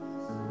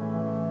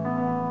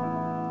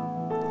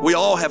 We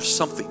all have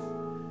something.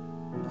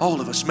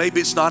 All of us. Maybe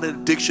it's not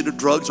an addiction to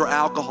drugs or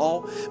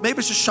alcohol. Maybe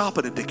it's a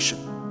shopping addiction.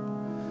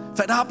 In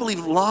fact, I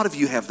believe a lot of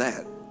you have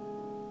that.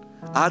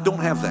 I don't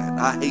have that.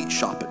 I hate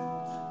shopping.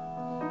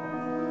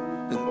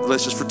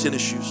 Unless it's for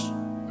tennis shoes.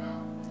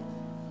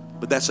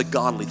 But that's a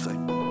godly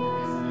thing.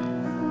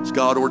 It's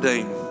God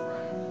ordained.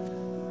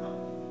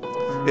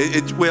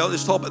 It's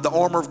talking about the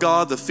armor of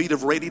God, the feet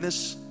of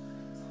readiness.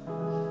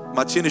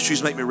 My tennis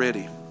shoes make me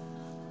ready.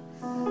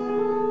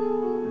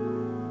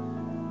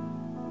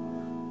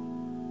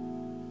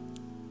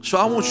 So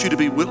I want you to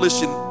be,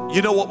 listen,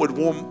 you know what would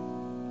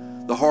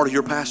warm the heart of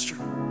your pastor?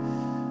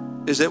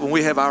 Is that when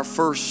we have our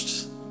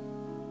first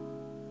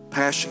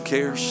Passion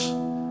Cares,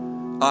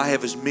 I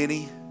have as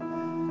many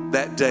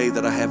that day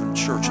that I have in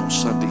church on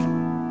Sunday.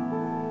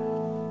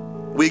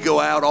 We go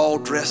out all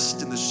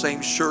dressed in the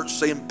same shirt,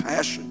 saying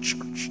Passion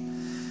Church.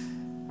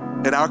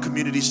 And our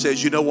community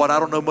says, you know what, I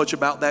don't know much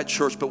about that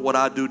church, but what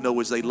I do know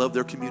is they love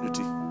their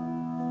community.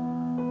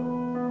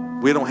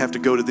 We don't have to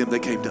go to them, they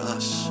came to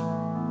us.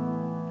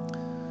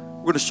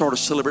 We're going to start to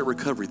celebrate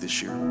recovery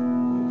this year.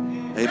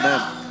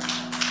 Amen.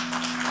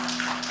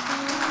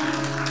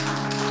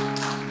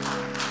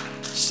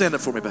 Stand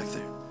up for me back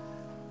there.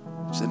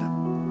 Stand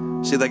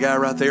up. See that guy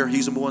right there?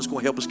 He's the one that's going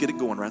to help us get it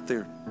going right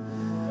there.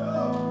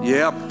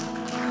 Yeah.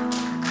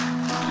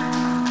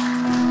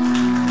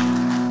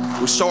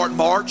 We start in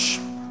March.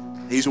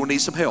 He's going to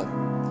need some help.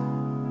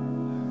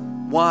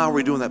 Why are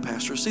we doing that,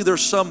 Pastor? See,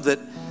 there's some that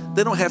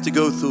they don't have to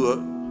go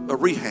through a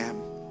rehab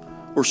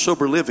or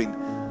sober living.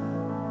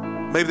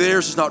 Maybe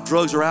theirs is not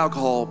drugs or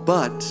alcohol,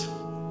 but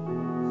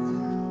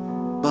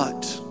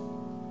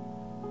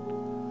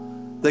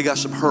they got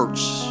some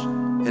hurts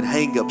and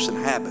hang-ups and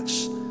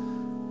habits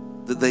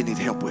that they need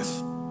help with.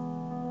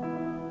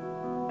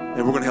 And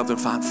we're going to help them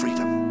find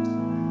freedom.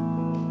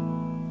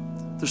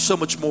 There's so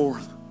much more.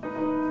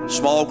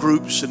 Small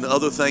groups and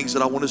other things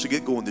that I want us to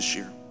get going this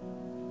year.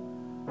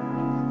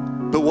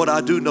 But what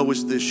I do know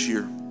is this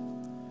year,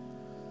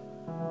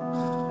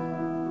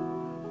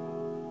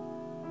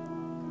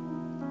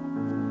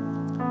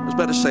 I was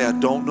about to say I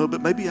don't know, but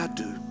maybe I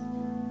do.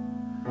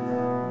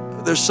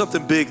 There's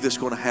something big that's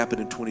going to happen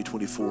in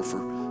 2024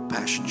 for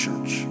Passion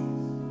Church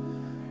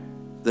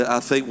that I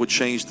think will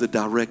change the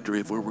directory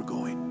of where we're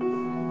going.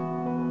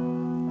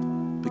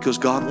 Because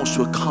God wants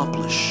to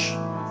accomplish.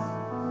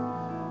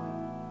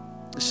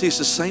 See, it's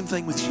the same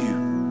thing with you.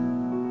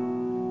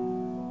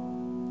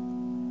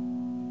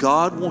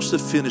 God wants to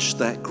finish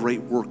that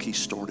great work He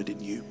started in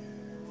you.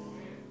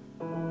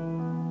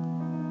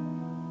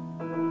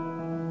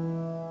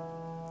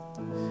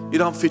 You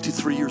know, I'm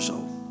 53 years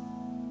old.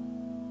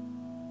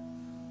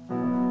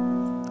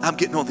 I'm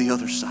getting on the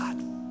other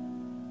side.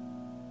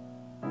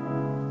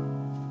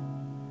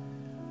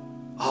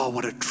 Oh,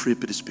 what a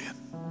trip it has been.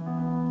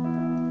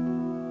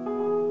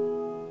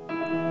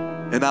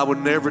 And I would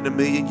never in a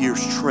million years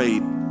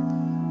trade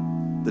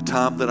the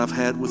time that I've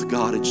had with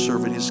God and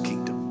serving His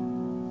kingdom.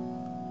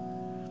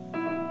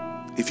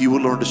 If you will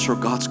learn to serve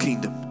God's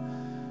kingdom,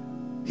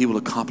 He will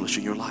accomplish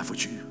in your life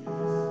what you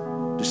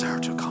desire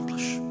to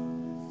accomplish.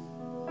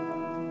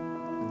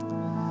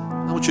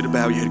 I want you to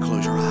bow your head and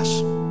close your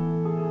eyes.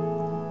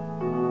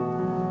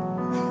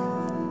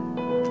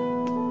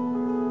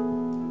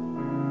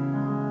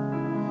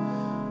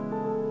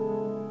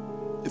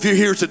 If you're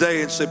here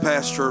today and say,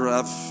 Pastor,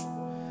 I've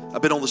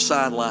been on the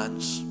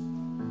sidelines,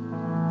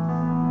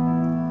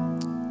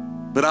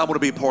 but I want to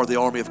be a part of the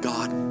army of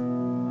God.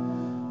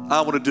 I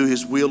want to do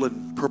His will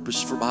and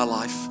purpose for my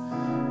life,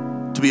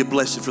 to be a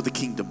blessing for the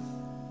kingdom.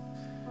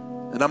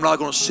 And I'm not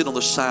going to sit on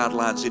the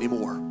sidelines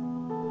anymore.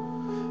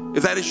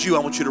 If that is you, I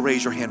want you to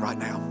raise your hand right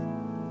now.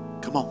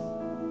 Come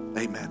on.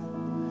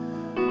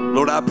 Amen.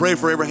 Lord, I pray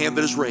for every hand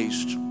that is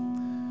raised.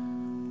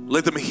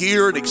 Let them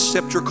hear and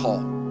accept your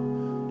call.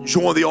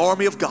 Join the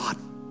army of God.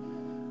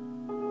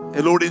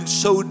 And Lord, in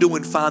so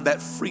doing, find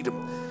that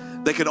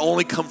freedom that can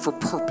only come from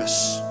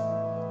purpose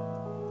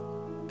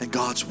and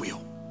God's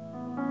will.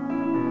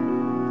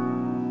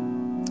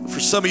 For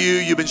some of you,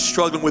 you've been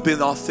struggling with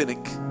being authentic.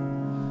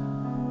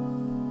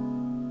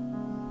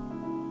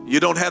 You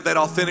don't have that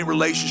authentic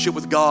relationship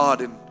with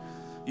God, and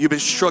you've been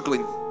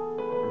struggling.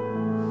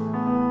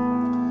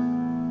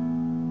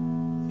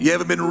 You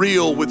haven't been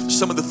real with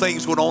some of the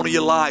things going on in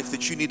your life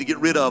that you need to get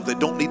rid of, that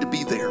don't need to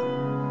be there.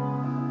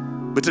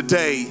 But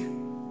today,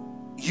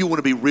 you want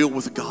to be real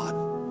with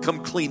God.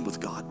 Come clean with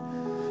God.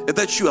 If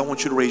that's you, I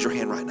want you to raise your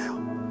hand right now.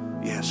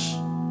 Yes.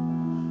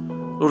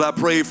 Lord, I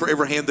pray for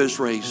every hand that is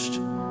raised.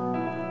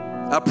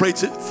 I pray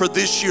for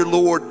this year,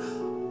 Lord,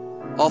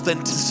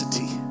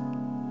 authenticity,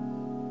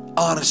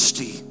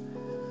 honesty,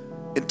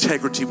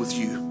 integrity with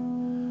you.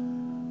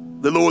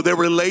 The Lord, their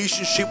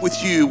relationship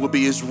with you will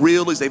be as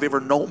real as they've ever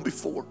known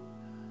before.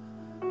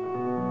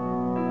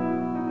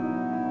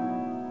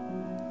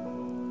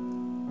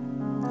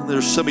 And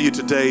there's some of you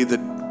today that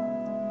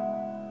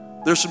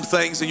there's some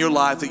things in your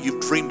life that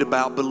you've dreamed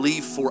about,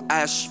 believed for,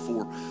 asked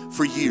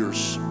for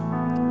years.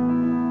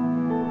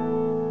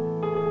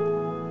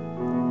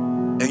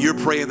 And you're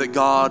praying that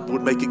God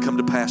would make it come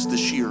to pass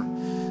this year,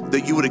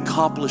 that you would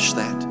accomplish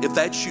that. If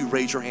that's you,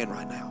 raise your hand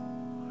right now.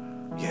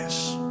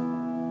 Yes.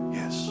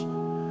 Yes.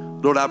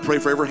 Lord, I pray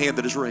for every hand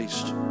that is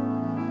raised.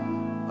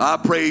 I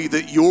pray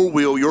that your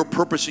will, your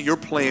purpose, and your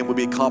plan will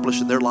be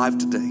accomplished in their life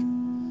today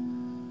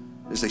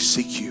as they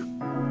seek you,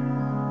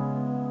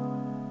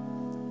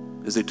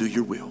 as they do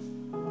your will.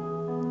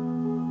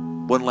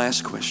 One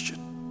last question.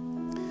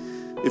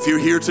 If you're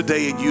here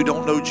today and you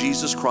don't know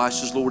Jesus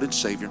Christ as Lord and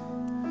Savior,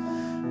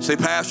 say,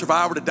 Pastor, if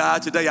I were to die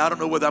today, I don't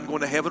know whether I'm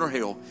going to heaven or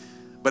hell,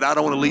 but I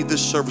don't want to leave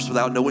this service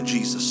without knowing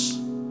Jesus.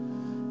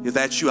 If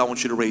that's you, I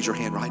want you to raise your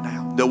hand right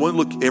now. No one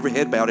look, every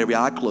head bowed, every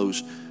eye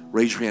closed.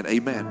 Raise your hand.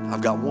 Amen.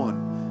 I've got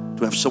one.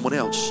 Do I have someone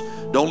else?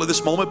 Don't let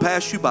this moment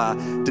pass you by.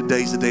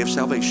 Today's the day of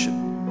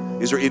salvation.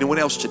 Is there anyone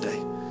else today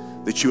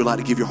that you would like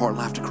to give your heart and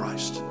life to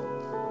Christ?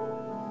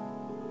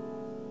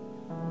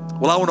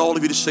 Well, I want all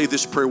of you to say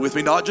this prayer with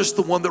me, not just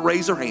the one that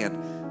raised their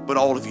hand, but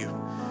all of you.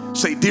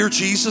 Say, Dear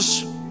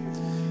Jesus,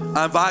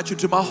 I invite you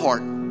into my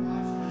heart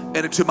and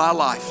into my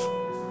life.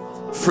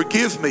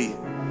 Forgive me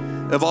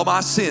of all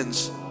my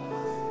sins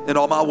and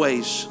all my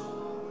ways.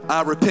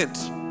 I repent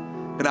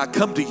and I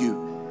come to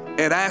you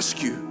and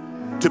ask you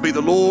to be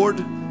the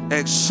Lord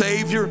and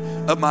Savior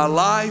of my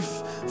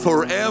life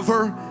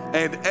forever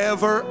and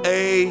ever.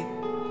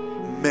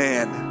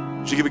 Amen.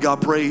 Would you give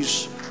God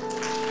praise?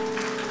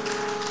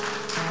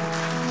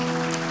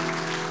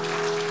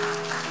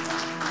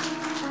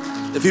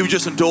 If you would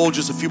just indulge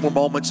us a few more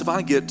moments, if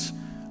I get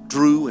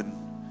Drew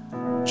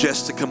and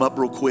Jess to come up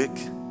real quick.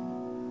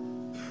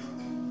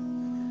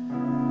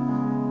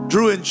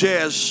 Drew and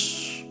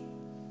Jess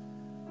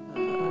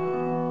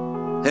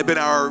have been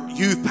our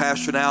youth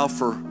pastor now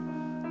for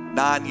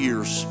 9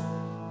 years.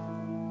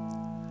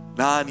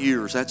 9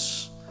 years,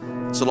 that's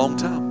a long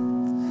time.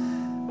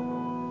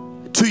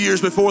 2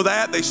 years before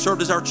that, they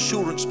served as our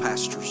children's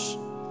pastors.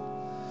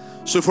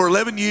 So for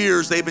 11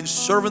 years, they've been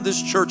serving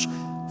this church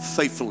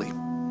faithfully.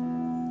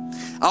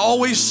 I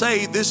always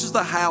say this is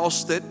the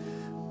house that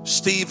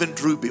Steve and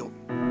Drew built.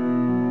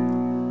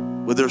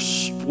 With their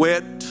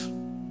sweat,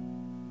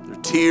 their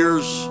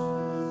tears,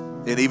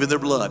 and even their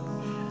blood.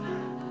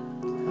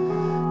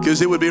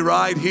 Because it would be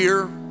right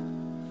here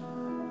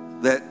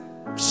that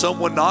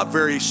someone not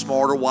very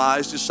smart or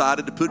wise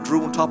decided to put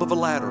Drew on top of a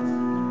ladder.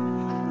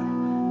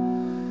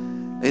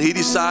 And he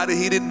decided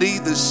he didn't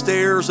need the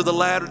stairs of the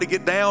ladder to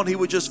get down. He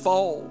would just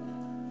fall.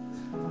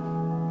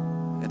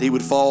 And he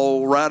would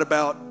fall right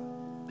about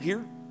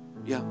here.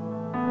 Yeah.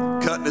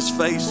 Cutting his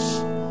face.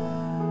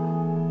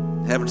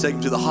 Having to take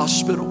him to the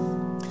hospital.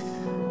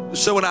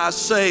 So when I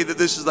say that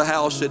this is the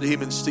house that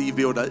him and Steve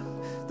built,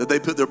 that they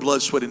put their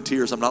blood, sweat, and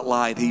tears, I'm not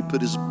lying. He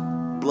put his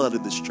blood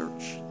in this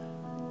church.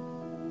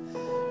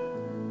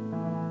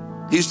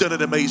 He's done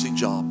an amazing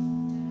job.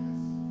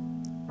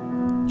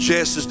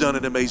 Jess has done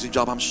an amazing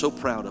job. I'm so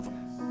proud of them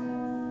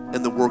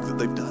and the work that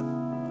they've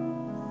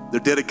done. Their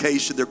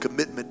dedication, their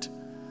commitment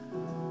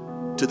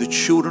to the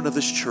children of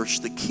this church,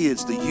 the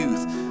kids, the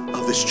youth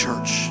of this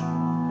church.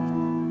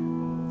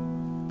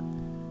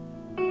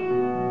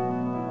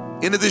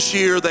 Into this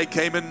year, they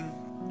came in,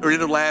 or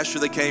into last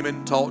year, they came in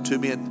and talked to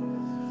me. And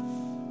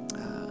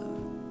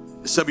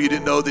some of you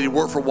didn't know that he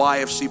worked for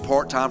YFC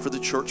part-time for the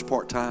church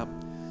part-time.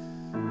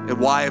 And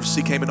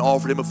YFC came and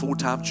offered him a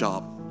full-time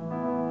job.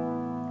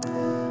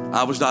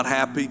 I was not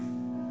happy,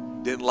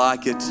 didn't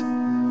like it,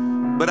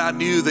 but I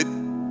knew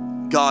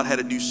that God had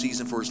a new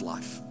season for his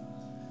life.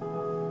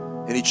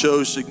 And he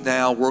chose to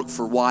now work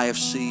for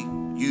YFC,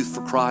 Youth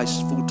for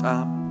Christ,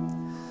 full-time.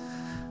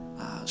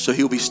 So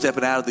he'll be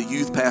stepping out of the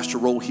youth pastor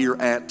role here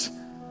at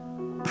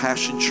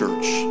Passion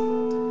Church.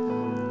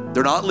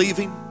 They're not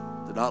leaving.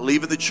 They're not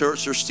leaving the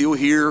church. They're still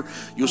here.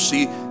 You'll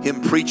see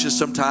him preaching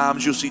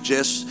sometimes. You'll see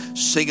Jess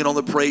singing on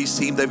the praise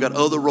team. They've got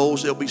other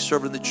roles they'll be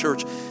serving in the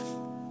church.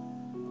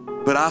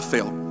 But I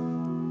felt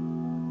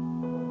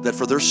that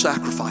for their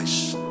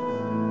sacrifice,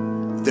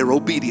 their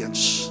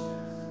obedience,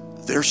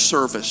 their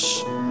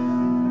service,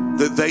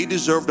 that they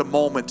deserved a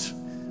moment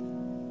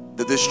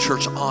that this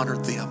church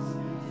honored them.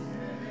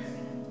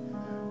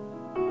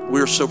 We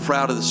are so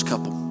proud of this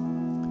couple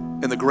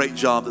and the great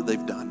job that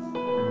they've done.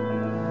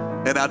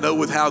 And I know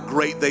with how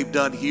great they've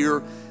done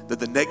here, that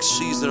the next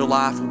season of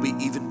life will be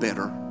even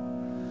better.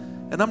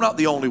 And I'm not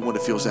the only one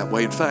that feels that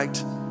way. In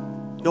fact,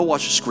 go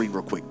watch the screen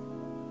real quick.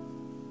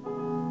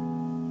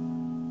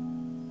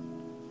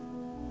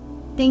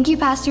 Thank you,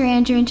 Pastor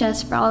Andrew and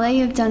Jess, for all that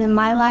you have done in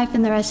my life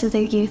and the rest of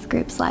the youth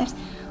group's lives.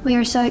 We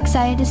are so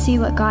excited to see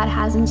what God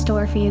has in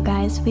store for you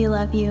guys. We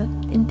love you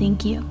and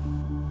thank you.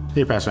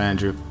 Hey, Pastor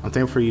Andrew. I'm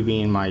thankful for you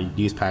being my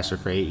youth pastor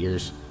for 8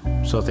 years.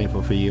 I'm so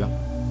thankful for you.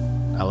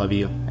 I love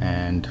you,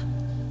 and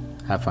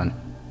have fun.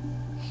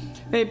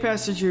 Hey,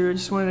 Pastor Drew. I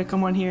just wanted to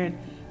come on here and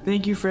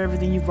thank you for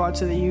everything you've brought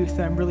to the youth.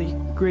 I'm really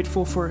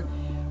grateful for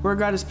where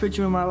God has put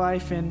you in my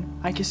life, and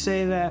I can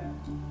say that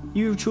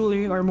you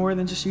truly are more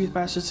than just youth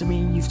pastor to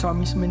me. You've taught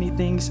me so many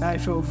things. I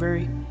feel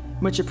very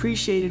much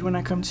appreciated when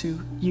I come to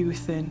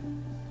youth, and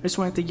I just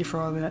want to thank you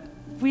for all that.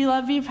 We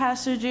love you,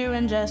 Pastor Drew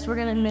and Jess. We're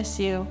going to miss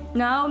you.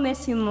 No, I'll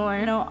miss you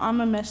more. No, I'm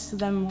going to miss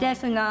them more.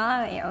 Definitely not.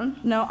 I am.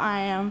 No,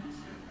 I am.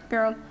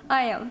 Girl,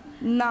 I am.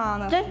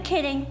 No. Just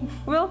kidding.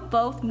 We'll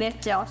both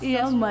miss y'all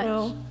so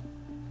much.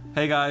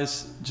 Hey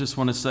guys, just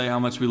want to say how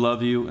much we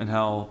love you and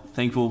how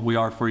thankful we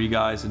are for you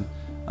guys, and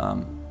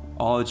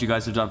all that you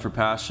guys have done for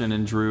Passion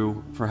and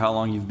Drew, for how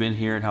long you've been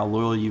here and how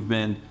loyal you've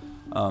been.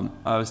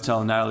 I was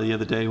telling Natalie the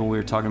other day when we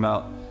were talking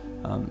about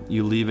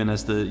you leaving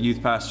as the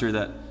youth pastor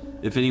that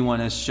if anyone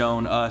has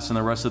shown us and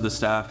the rest of the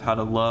staff how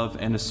to love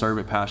and to serve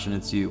at Passion,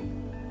 it's you.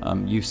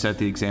 You set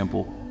the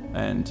example,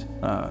 and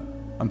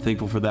I'm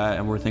thankful for that,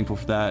 and we're thankful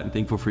for that, and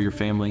thankful for your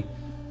family,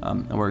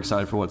 and we're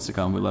excited for what's to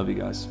come. We love you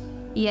guys.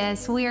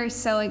 Yes, we are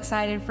so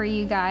excited for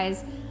you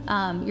guys.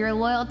 Your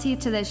loyalty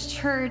to this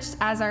church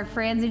as our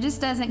friends, it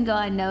just doesn't go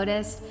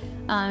unnoticed.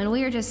 And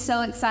we are just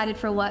so excited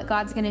for what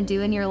God's going to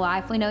do in your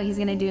life. We know He's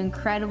going to do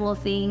incredible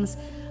things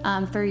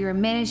through your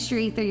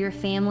ministry, through your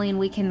family, and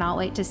we cannot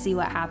wait to see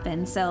what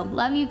happens. So,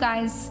 love you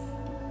guys.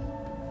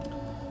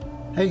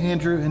 Hey,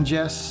 Andrew and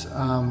Jess.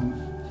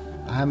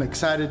 I'm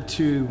excited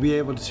to be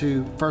able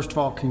to, first of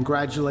all,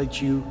 congratulate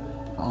you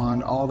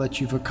on all that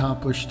you've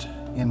accomplished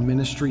in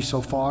ministry so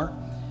far.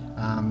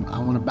 I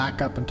want to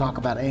back up and talk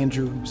about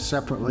Andrew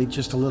separately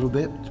just a little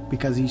bit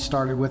because he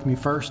started with me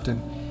first.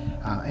 And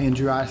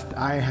Andrew,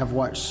 I have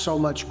watched so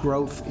much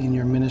growth in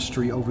your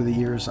ministry over the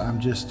years. I'm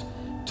just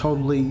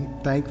totally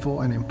thankful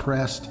and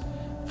impressed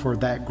for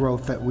that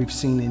growth that we've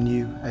seen in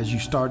you as you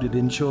started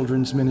in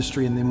children's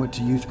ministry and then went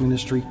to youth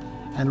ministry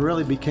and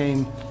really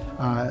became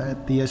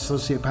the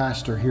associate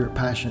pastor here at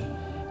Passion.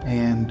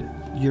 And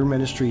your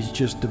ministry's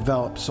just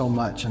developed so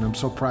much, and I'm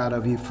so proud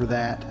of you for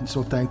that and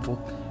so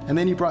thankful. And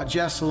then you brought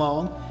Jess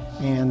along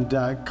and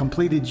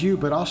completed you,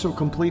 but also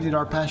completed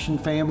our Passion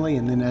family.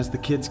 And then as the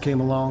kids came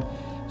along,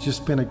 it's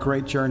just been a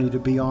great journey to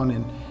be on,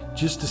 and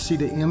just to see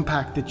the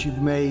impact that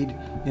you've made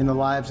in the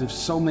lives of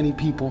so many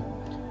people,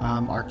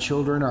 our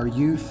children, our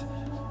youth,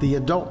 the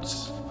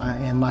adults,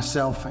 and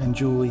myself and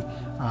Julie.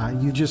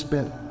 You've just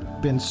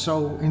been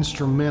so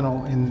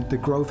instrumental in the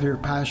growth here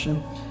at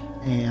Passion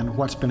and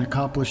what's been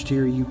accomplished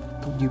here. You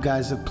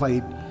guys have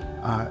played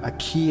a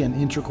key and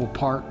integral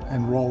part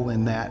and role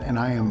in that, and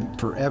I am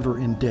forever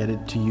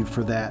indebted to you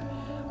for that.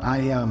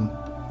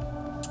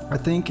 I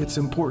think it's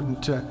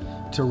important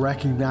to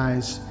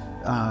recognize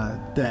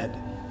that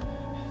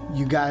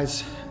you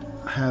guys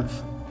have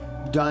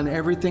done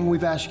everything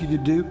we've asked you to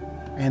do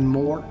and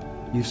more.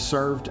 You've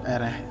served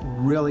at a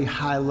really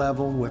high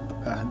level with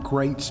a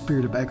great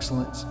spirit of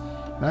excellence.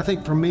 And I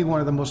think for me,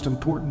 one of the most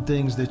important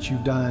things that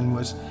you've done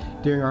was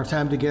during our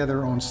time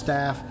together on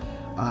staff,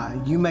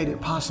 you made it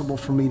possible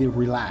for me to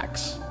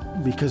relax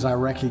because I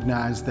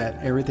recognized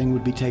that everything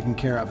would be taken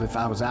care of if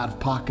I was out of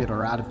pocket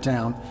or out of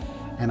town,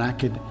 and I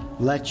could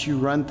let you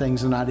run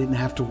things and I didn't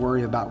have to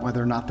worry about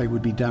whether or not they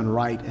would be done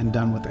right and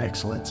done with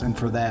excellence. And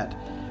for that,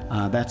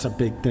 that's a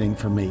big thing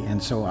for me.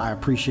 And so I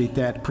appreciate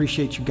that.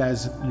 Appreciate you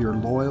guys, your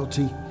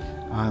loyalty.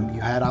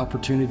 You had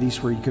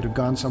opportunities where you could have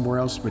gone somewhere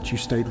else, but you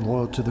stayed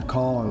loyal to the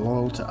call and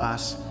loyal to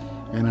us,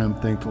 and I'm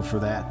thankful for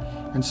that.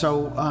 And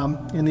so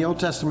in the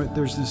Old Testament,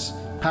 there's this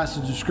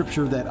passage of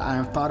scripture that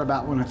I thought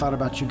about when I thought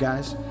about you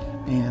guys,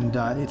 and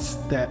it's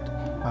that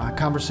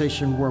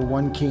conversation where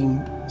one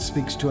king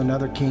speaks to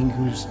another king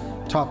who's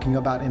talking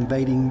about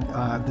invading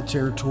the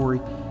territory,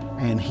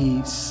 and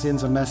he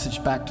sends a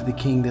message back to the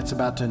king that's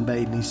about to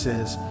invade, and he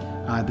says,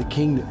 the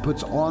king that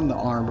puts on the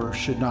armor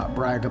should not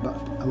brag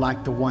about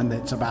like the one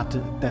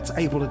that's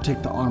able to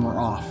take the armor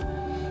off.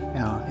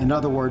 In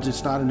other words,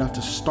 it's not enough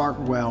to start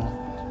well,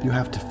 you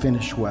have to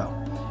finish well.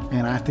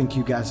 And I think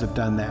you guys have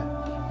done that.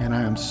 And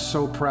I am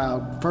so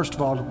proud, first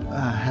of all, to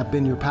have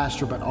been your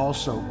pastor, but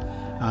also,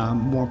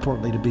 more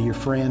importantly, to be your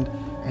friend.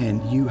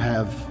 And you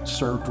have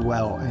served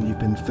well and you've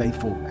been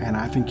faithful. And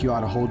I think you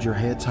ought to hold your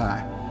heads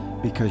high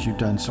because you've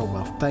done so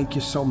well. Thank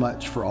you so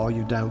much for all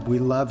you've done. We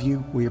love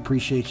you. We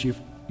appreciate you,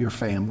 your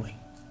family.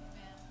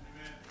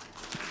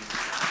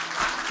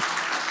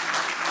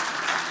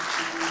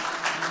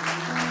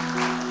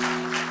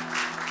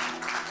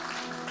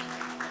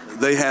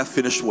 They have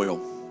finished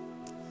well.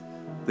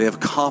 They have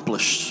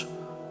accomplished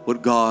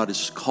what God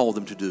has called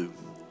them to do.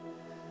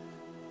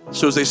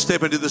 So as they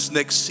step into this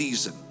next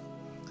season,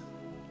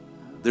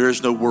 there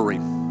is no worry.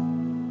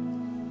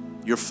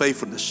 Your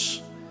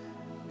faithfulness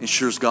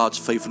ensures God's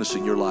faithfulness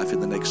in your life in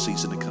the next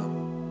season to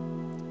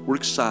come. We're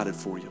excited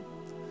for you.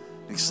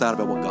 Excited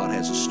about what God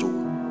has in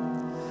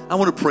store. I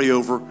want to pray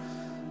over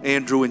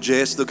Andrew and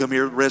Jess. They'll come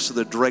here. The rest of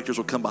the directors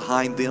will come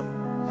behind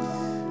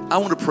them. I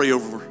want to pray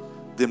over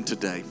them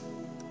today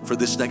for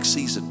this next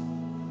season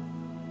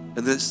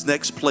and this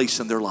next place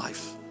in their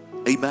life.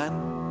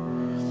 Amen.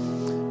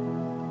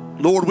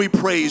 Lord, we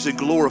praise and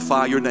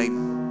glorify your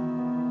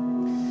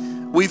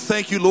name. We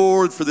thank you,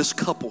 Lord, for this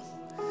couple,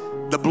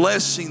 the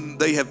blessing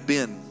they have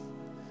been,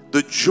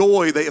 the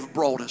joy they have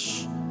brought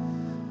us.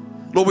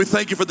 Lord, we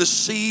thank you for the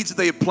seeds that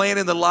they have planted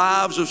in the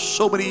lives of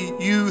so many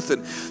youth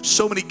and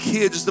so many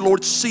kids, the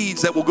Lord,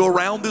 seeds that will go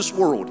around this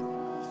world.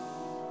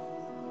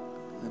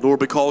 And Lord,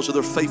 because of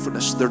their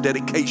faithfulness, their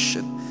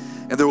dedication,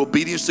 and their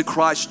obedience to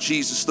Christ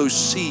Jesus, those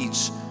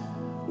seeds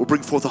will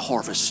bring forth a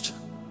harvest.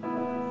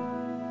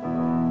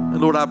 And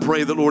Lord, I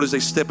pray that, Lord, as they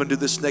step into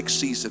this next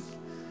season,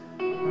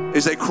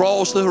 as they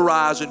cross the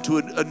horizon to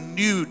a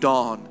new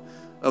dawn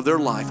of their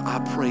life, I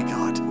pray,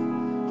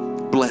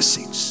 God,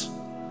 blessings,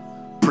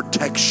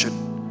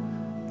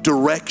 protection,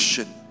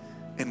 direction,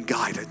 and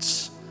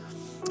guidance.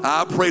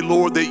 I pray,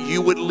 Lord, that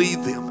you would lead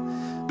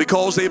them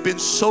because they have been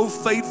so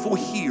faithful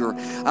here.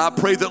 I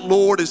pray that,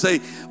 Lord, as they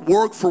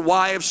work for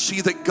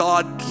YFC, that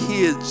God,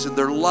 kids and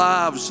their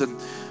lives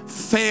and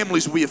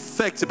families will be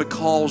affected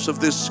because of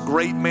this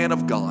great man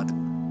of God.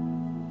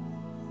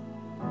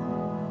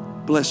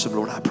 Bless him,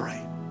 Lord, I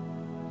pray.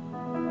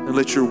 And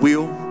let your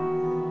will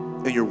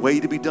and your way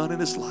to be done in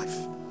his life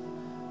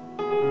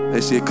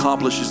as he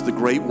accomplishes the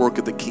great work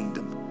of the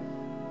kingdom.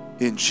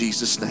 In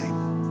Jesus'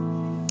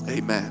 name,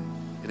 amen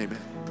and amen.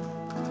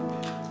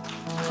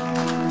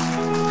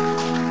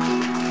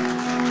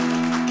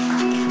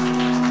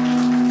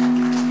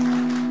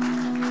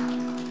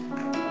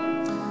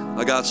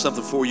 I got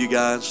something for you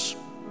guys.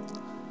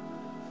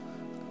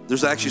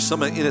 There's actually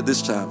something in it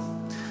this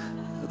time.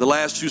 The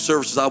last two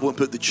services, I wouldn't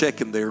put the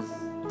check in there.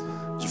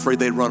 I was afraid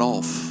they'd run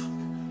off.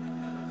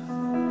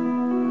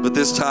 But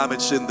this time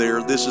it's in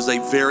there. This is a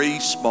very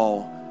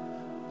small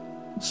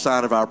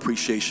sign of our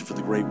appreciation for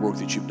the great work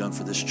that you've done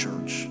for this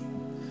church.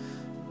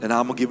 And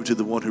I'm going to give it to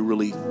the one who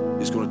really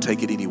is going to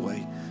take it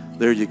anyway.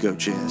 There you go,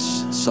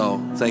 Jess.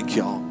 So thank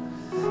y'all.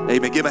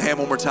 Amen. Give him a hand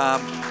one more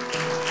time.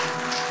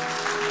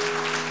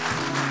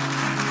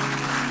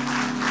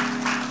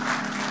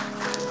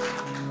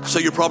 So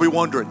you're probably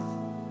wondering,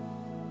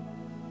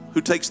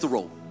 who takes the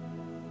role?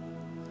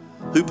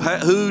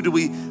 Who do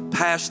we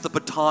pass the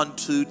baton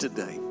to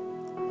today?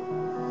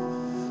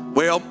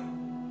 Well,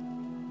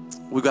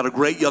 we've got a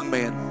great young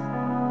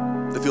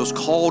man that feels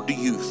called to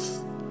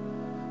youth.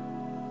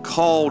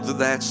 Called that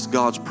that's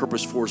God's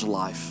purpose for his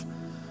life.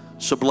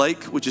 So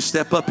Blake, would you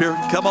step up here?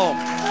 Come on.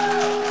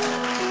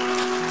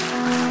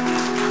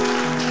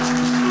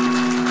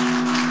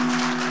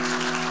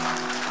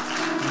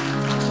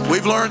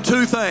 We've learned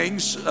two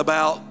things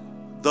about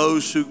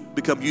those who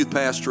become youth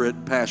pastor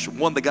at Passion.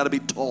 One, they got to be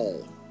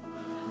tall.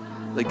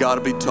 They got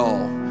to be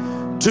tall.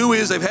 Two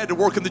is they've had to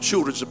work in the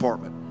children's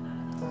department.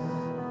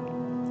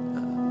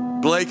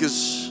 Blake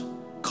is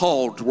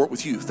called to work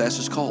with youth. That's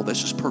his call.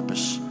 That's his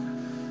purpose.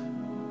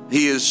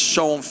 He has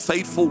shown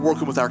faithful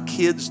working with our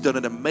kids, done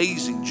an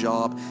amazing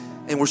job,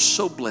 and we're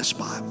so blessed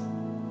by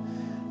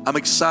him. I'm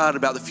excited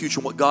about the future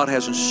and what God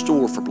has in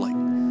store for Blake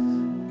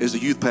as the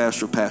youth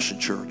pastor of Passion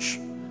Church.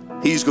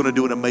 He's going to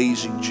do an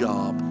amazing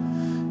job.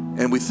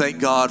 And we thank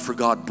God for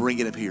God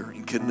bringing him here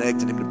and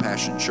connecting him to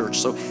Passion Church.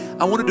 So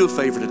I want to do a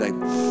favor today.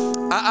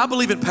 I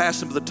believe in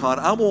passing the baton.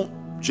 I want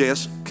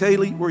Jess,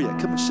 Kaylee, where are you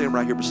at? Come and stand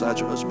right here beside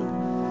your husband.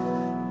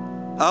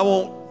 I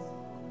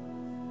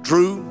want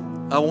Drew,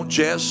 I want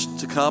Jess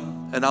to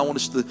come, and I want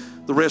us the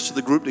rest of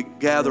the group to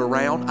gather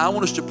around. I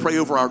want us to pray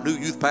over our new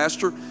youth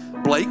pastor,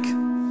 Blake.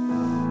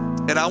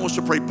 And I want us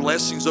to pray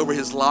blessings over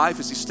his life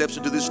as he steps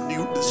into this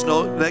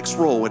next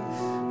role.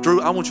 And Drew,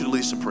 I want you to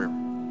lead us in prayer.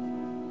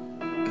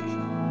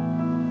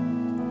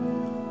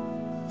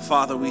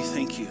 Father, we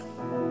thank you.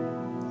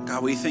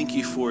 God, we thank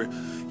you for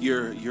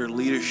your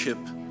leadership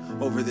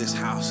over this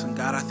house. And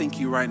God, I thank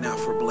you right now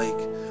for Blake.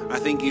 I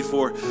thank you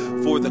for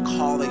the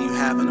call that you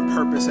have and the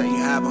purpose that you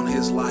have on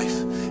his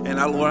life. And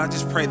Lord, I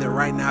just pray that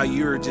right now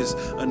you're just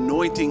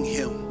anointing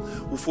him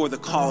for the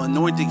call,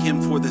 anointing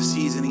him for the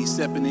season he's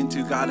stepping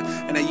into, God,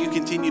 and that you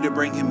continue to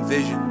bring him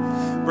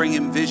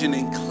vision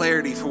and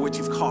clarity for what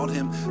you've called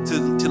him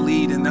to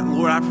lead. And that,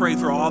 Lord, I pray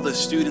for all the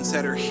students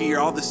that are here,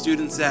 all the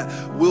students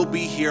that will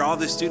be here, all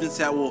the students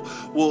that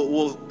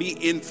will be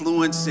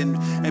influenced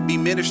and be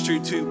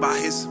ministered to by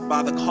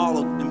the call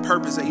and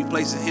purpose that you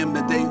placed in him,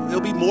 that it'll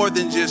be more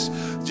than just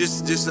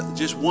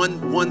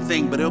one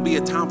thing, but it'll be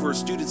a time where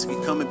students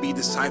can come and be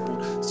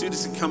discipled.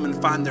 Students can come and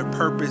find their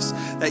purpose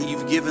that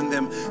you've given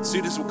them.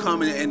 Students will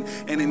come and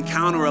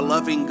encounter a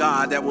loving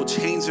God that will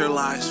change their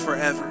lives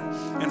forever.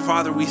 And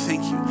Father, we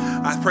thank you.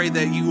 I pray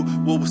that you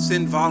will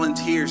send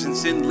volunteers and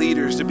send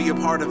leaders to be a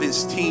part of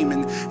his team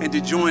and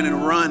to join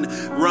and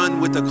run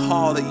with the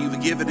call that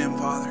you've given him,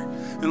 Father.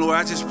 And Lord,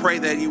 I just pray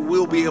that you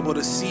will be able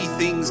to see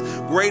things,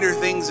 greater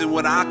things than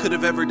what I could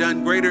have ever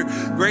done, greater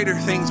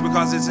things,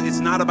 because it's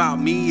not about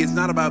me, it's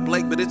not about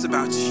Blake, but it's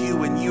about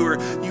you, and you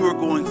are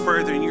going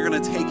further, and you're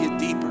going to take it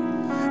deeper.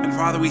 And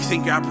Father, we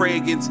thank you.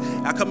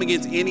 I come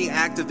against any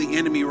act of the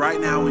enemy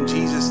right now in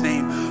Jesus'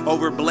 name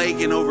over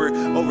Blake and over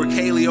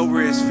Kaylee,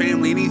 over his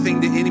family. Anything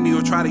the enemy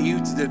will try to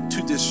use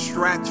to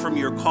distract from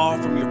your call,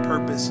 from your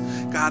purpose.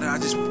 God, I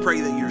just pray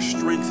that you're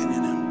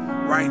strengthening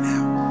him right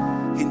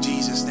now in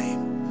Jesus'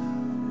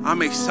 name.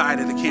 I'm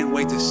excited. I can't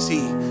wait to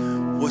see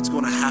what's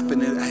going to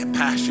happen at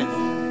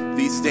Passion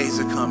these days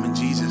to come in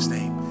Jesus'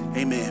 name.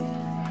 Amen.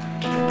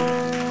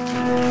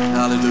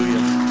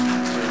 Hallelujah.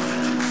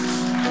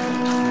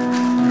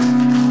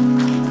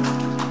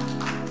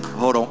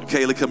 Hold on.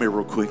 Kaylee, come here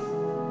real quick.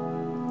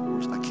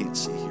 I can't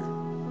see here.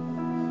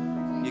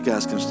 You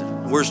guys come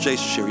stand. Where's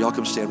Jason Sherry? Y'all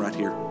come stand right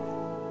here.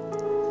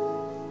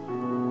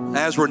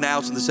 As we're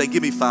announcing this, say,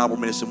 give me 5 more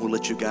minutes and we'll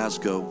let you guys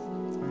go.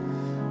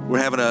 We're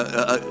having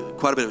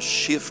quite a bit of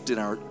shift in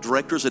our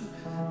directors, and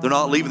they're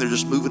not leaving, they're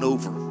just moving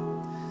over.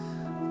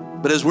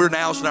 But as we're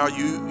announcing our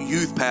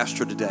youth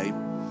pastor today,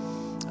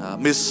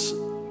 Miss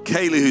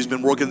Kaylee, who's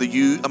been working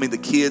the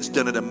kids,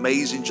 done an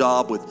amazing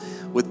job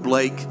with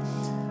Blake.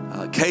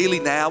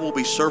 Kaylee now will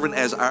be serving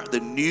as the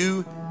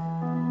new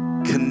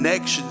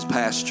connections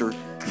pastor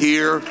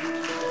here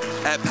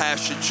at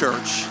Passion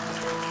Church.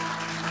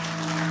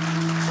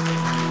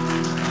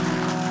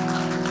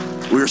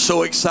 We're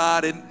so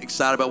excited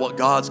about what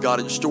God's got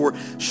in store.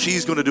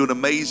 She's going to do an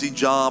amazing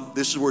job.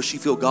 This is where she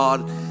feels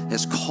God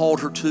has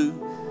called her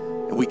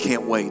to, and we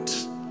can't wait.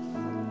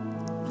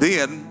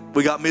 Then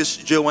we got Miss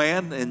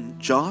Joanne and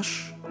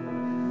Josh.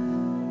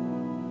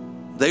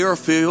 They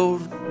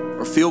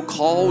feel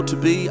called to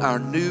be our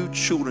new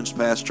children's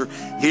pastor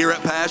here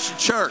at Passion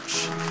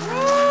Church.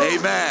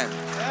 Amen.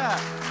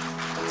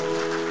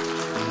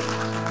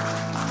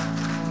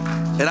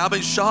 And I've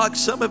been shocked.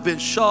 Some have been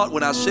shocked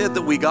when I said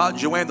that we got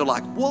Joanne. They're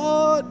like,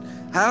 what?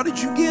 How did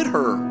you get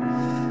her?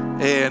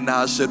 And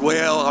I said,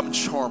 well, I'm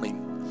charming.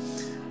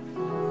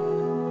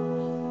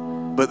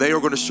 But they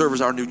are going to serve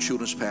as our new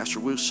children's pastor.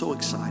 We're so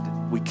excited.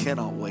 We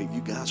cannot wait.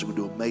 You guys are going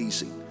to do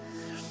amazing.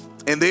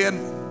 And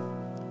then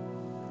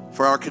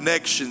for our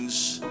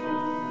connections,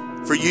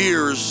 for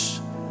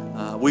years,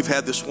 we've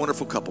had this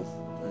wonderful couple,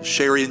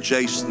 Sherry and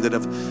Jason, that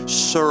have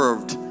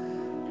served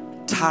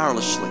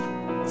tirelessly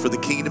for the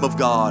kingdom of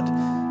God,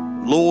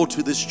 loyal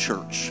to this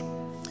church.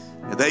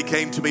 And they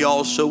came to me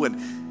also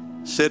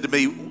and said to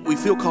me, we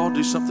feel called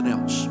to do something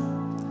else.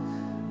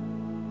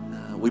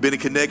 We've been in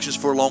connections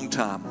for a long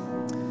time.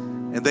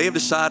 And they have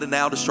decided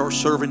now to start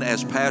serving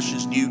as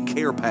Passion's new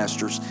care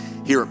pastors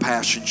here at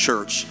Passion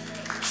Church.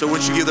 So why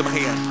don't you give them a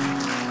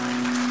hand?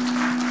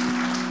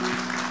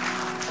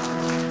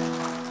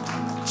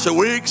 So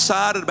we're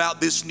excited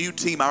about this new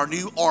team, our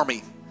new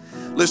army.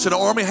 Listen, an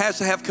army has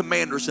to have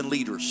commanders and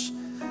leaders.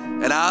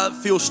 And I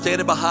feel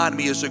standing behind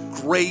me is a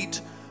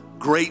great,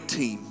 great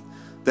team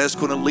that's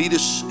going to lead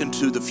us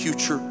into the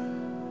future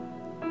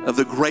of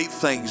the great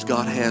things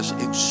God has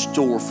in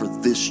store for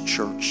this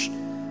church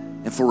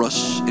and for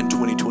us in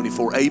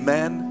 2024.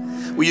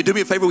 Amen. Will you do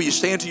me a favor? Will you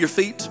stand to your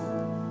feet?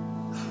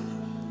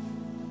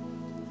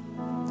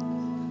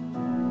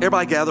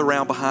 Everybody gather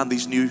around behind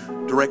these new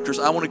directors.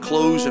 I want to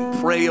close and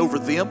pray over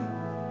them.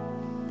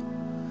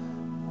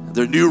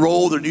 Their new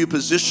role, their new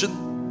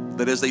position,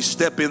 that as they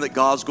step in, that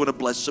God's going to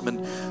bless them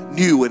in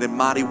new and in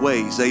mighty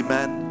ways.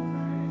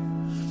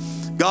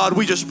 Amen. God,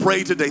 we just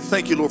pray today.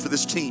 Thank you, Lord, for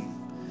this team.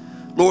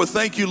 Lord,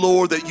 thank you,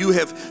 Lord, that you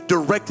have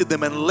directed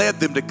them and led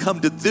them to come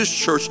to this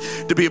church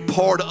to be a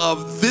part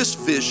of this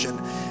vision.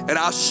 And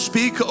I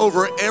speak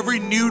over every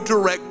new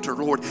director,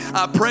 Lord.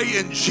 I pray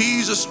in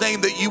Jesus'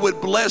 name that you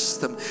would bless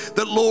them,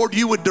 that, Lord,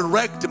 you would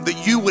direct them,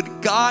 that you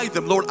would guide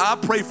them. Lord, I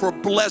pray for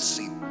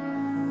blessing.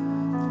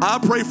 I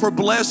pray for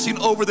blessing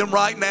over them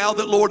right now,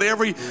 that, Lord,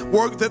 every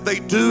work that they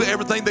do,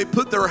 everything they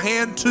put their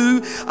hand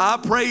to, I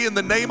pray in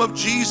the name of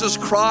Jesus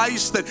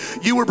Christ that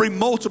you would bring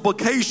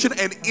multiplication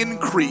and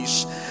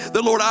increase.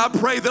 That, Lord, I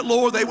pray that,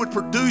 Lord, they would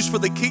produce for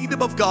the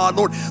kingdom of God.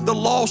 Lord, the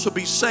lost will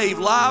be saved,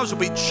 lives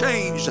will be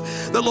changed.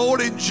 That,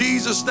 Lord, in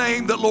Jesus'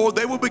 name, that, Lord,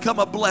 they will become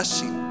a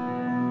blessing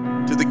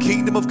to the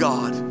kingdom of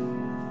God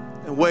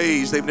in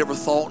ways they've never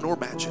thought nor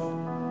imagined.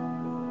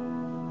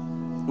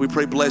 We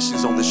pray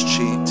blessings on this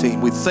team.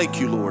 We thank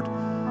you, Lord.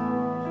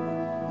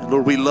 And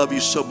Lord, we love you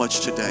so much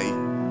today.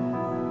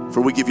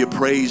 For we give you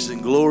praise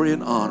and glory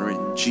and honor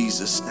in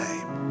Jesus'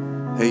 name.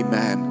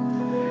 Amen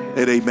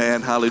and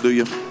amen.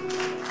 Hallelujah.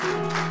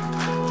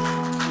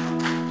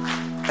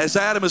 As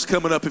Adam is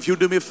coming up, if you'll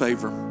do me a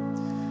favor,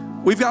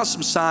 we've got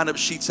some sign-up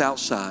sheets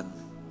outside.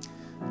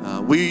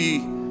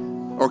 We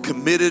are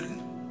committed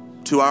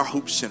to our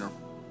Hope Center.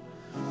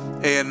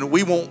 And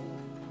we want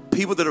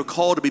people that are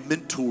called to be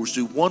mentors,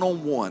 do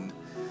one-on-one.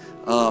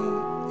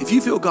 If you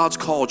feel God's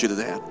called you to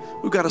that,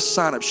 we've got a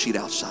sign-up sheet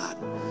outside.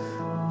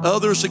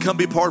 Others to come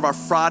be part of our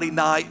Friday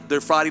night, their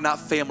Friday night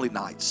family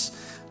nights,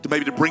 to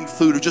maybe to bring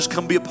food or just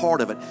come be a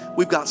part of it.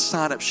 We've got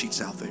sign-up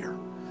sheets out there.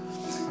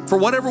 For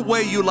whatever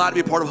way you'd like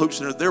to be a part of Hope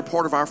Center, they're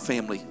part of our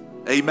family.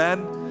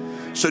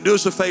 Amen? So do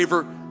us a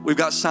favor. We've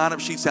got sign-up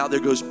sheets out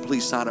there.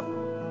 Please sign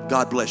up.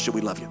 God bless you.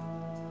 We love you.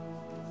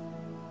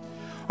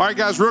 All right,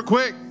 guys, real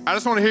quick, I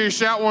just want to hear you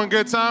shout one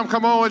good time.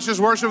 Come on, let's just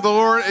worship the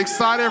Lord.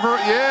 Excited for,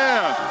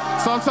 yeah.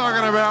 That's what I'm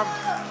talking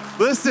about.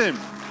 Listen,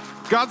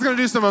 God's going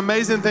to do some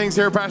amazing things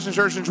here at Passion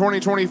Church in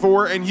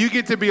 2024, and you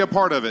get to be a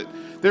part of it.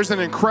 There's an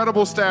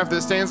incredible staff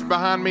that stands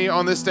behind me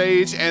on this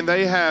stage, and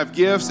they have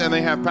gifts and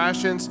they have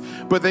passions,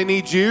 but they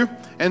need you.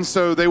 And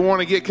so they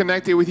want to get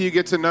connected with you,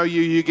 get to know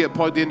you. You get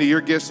plugged into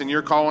your gifts and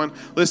your calling.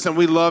 Listen,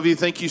 we love you.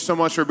 Thank you so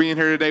much for being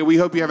here today. We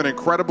hope you have an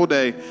incredible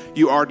day.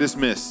 You are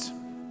dismissed.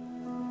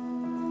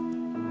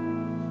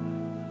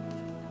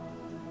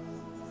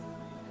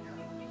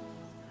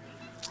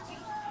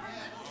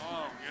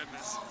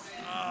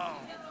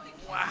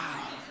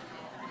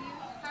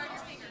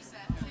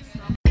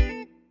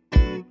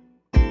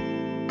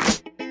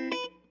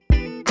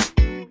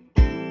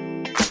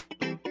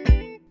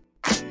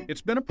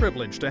 It's been a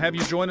privilege to have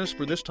you join us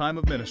for this time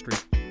of ministry.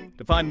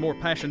 To find more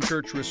Passion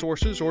Church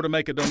resources or to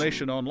make a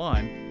donation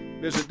online,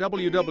 visit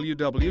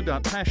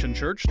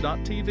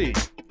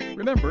www.passionchurch.tv.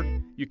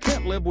 Remember, you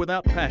can't live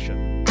without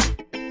passion.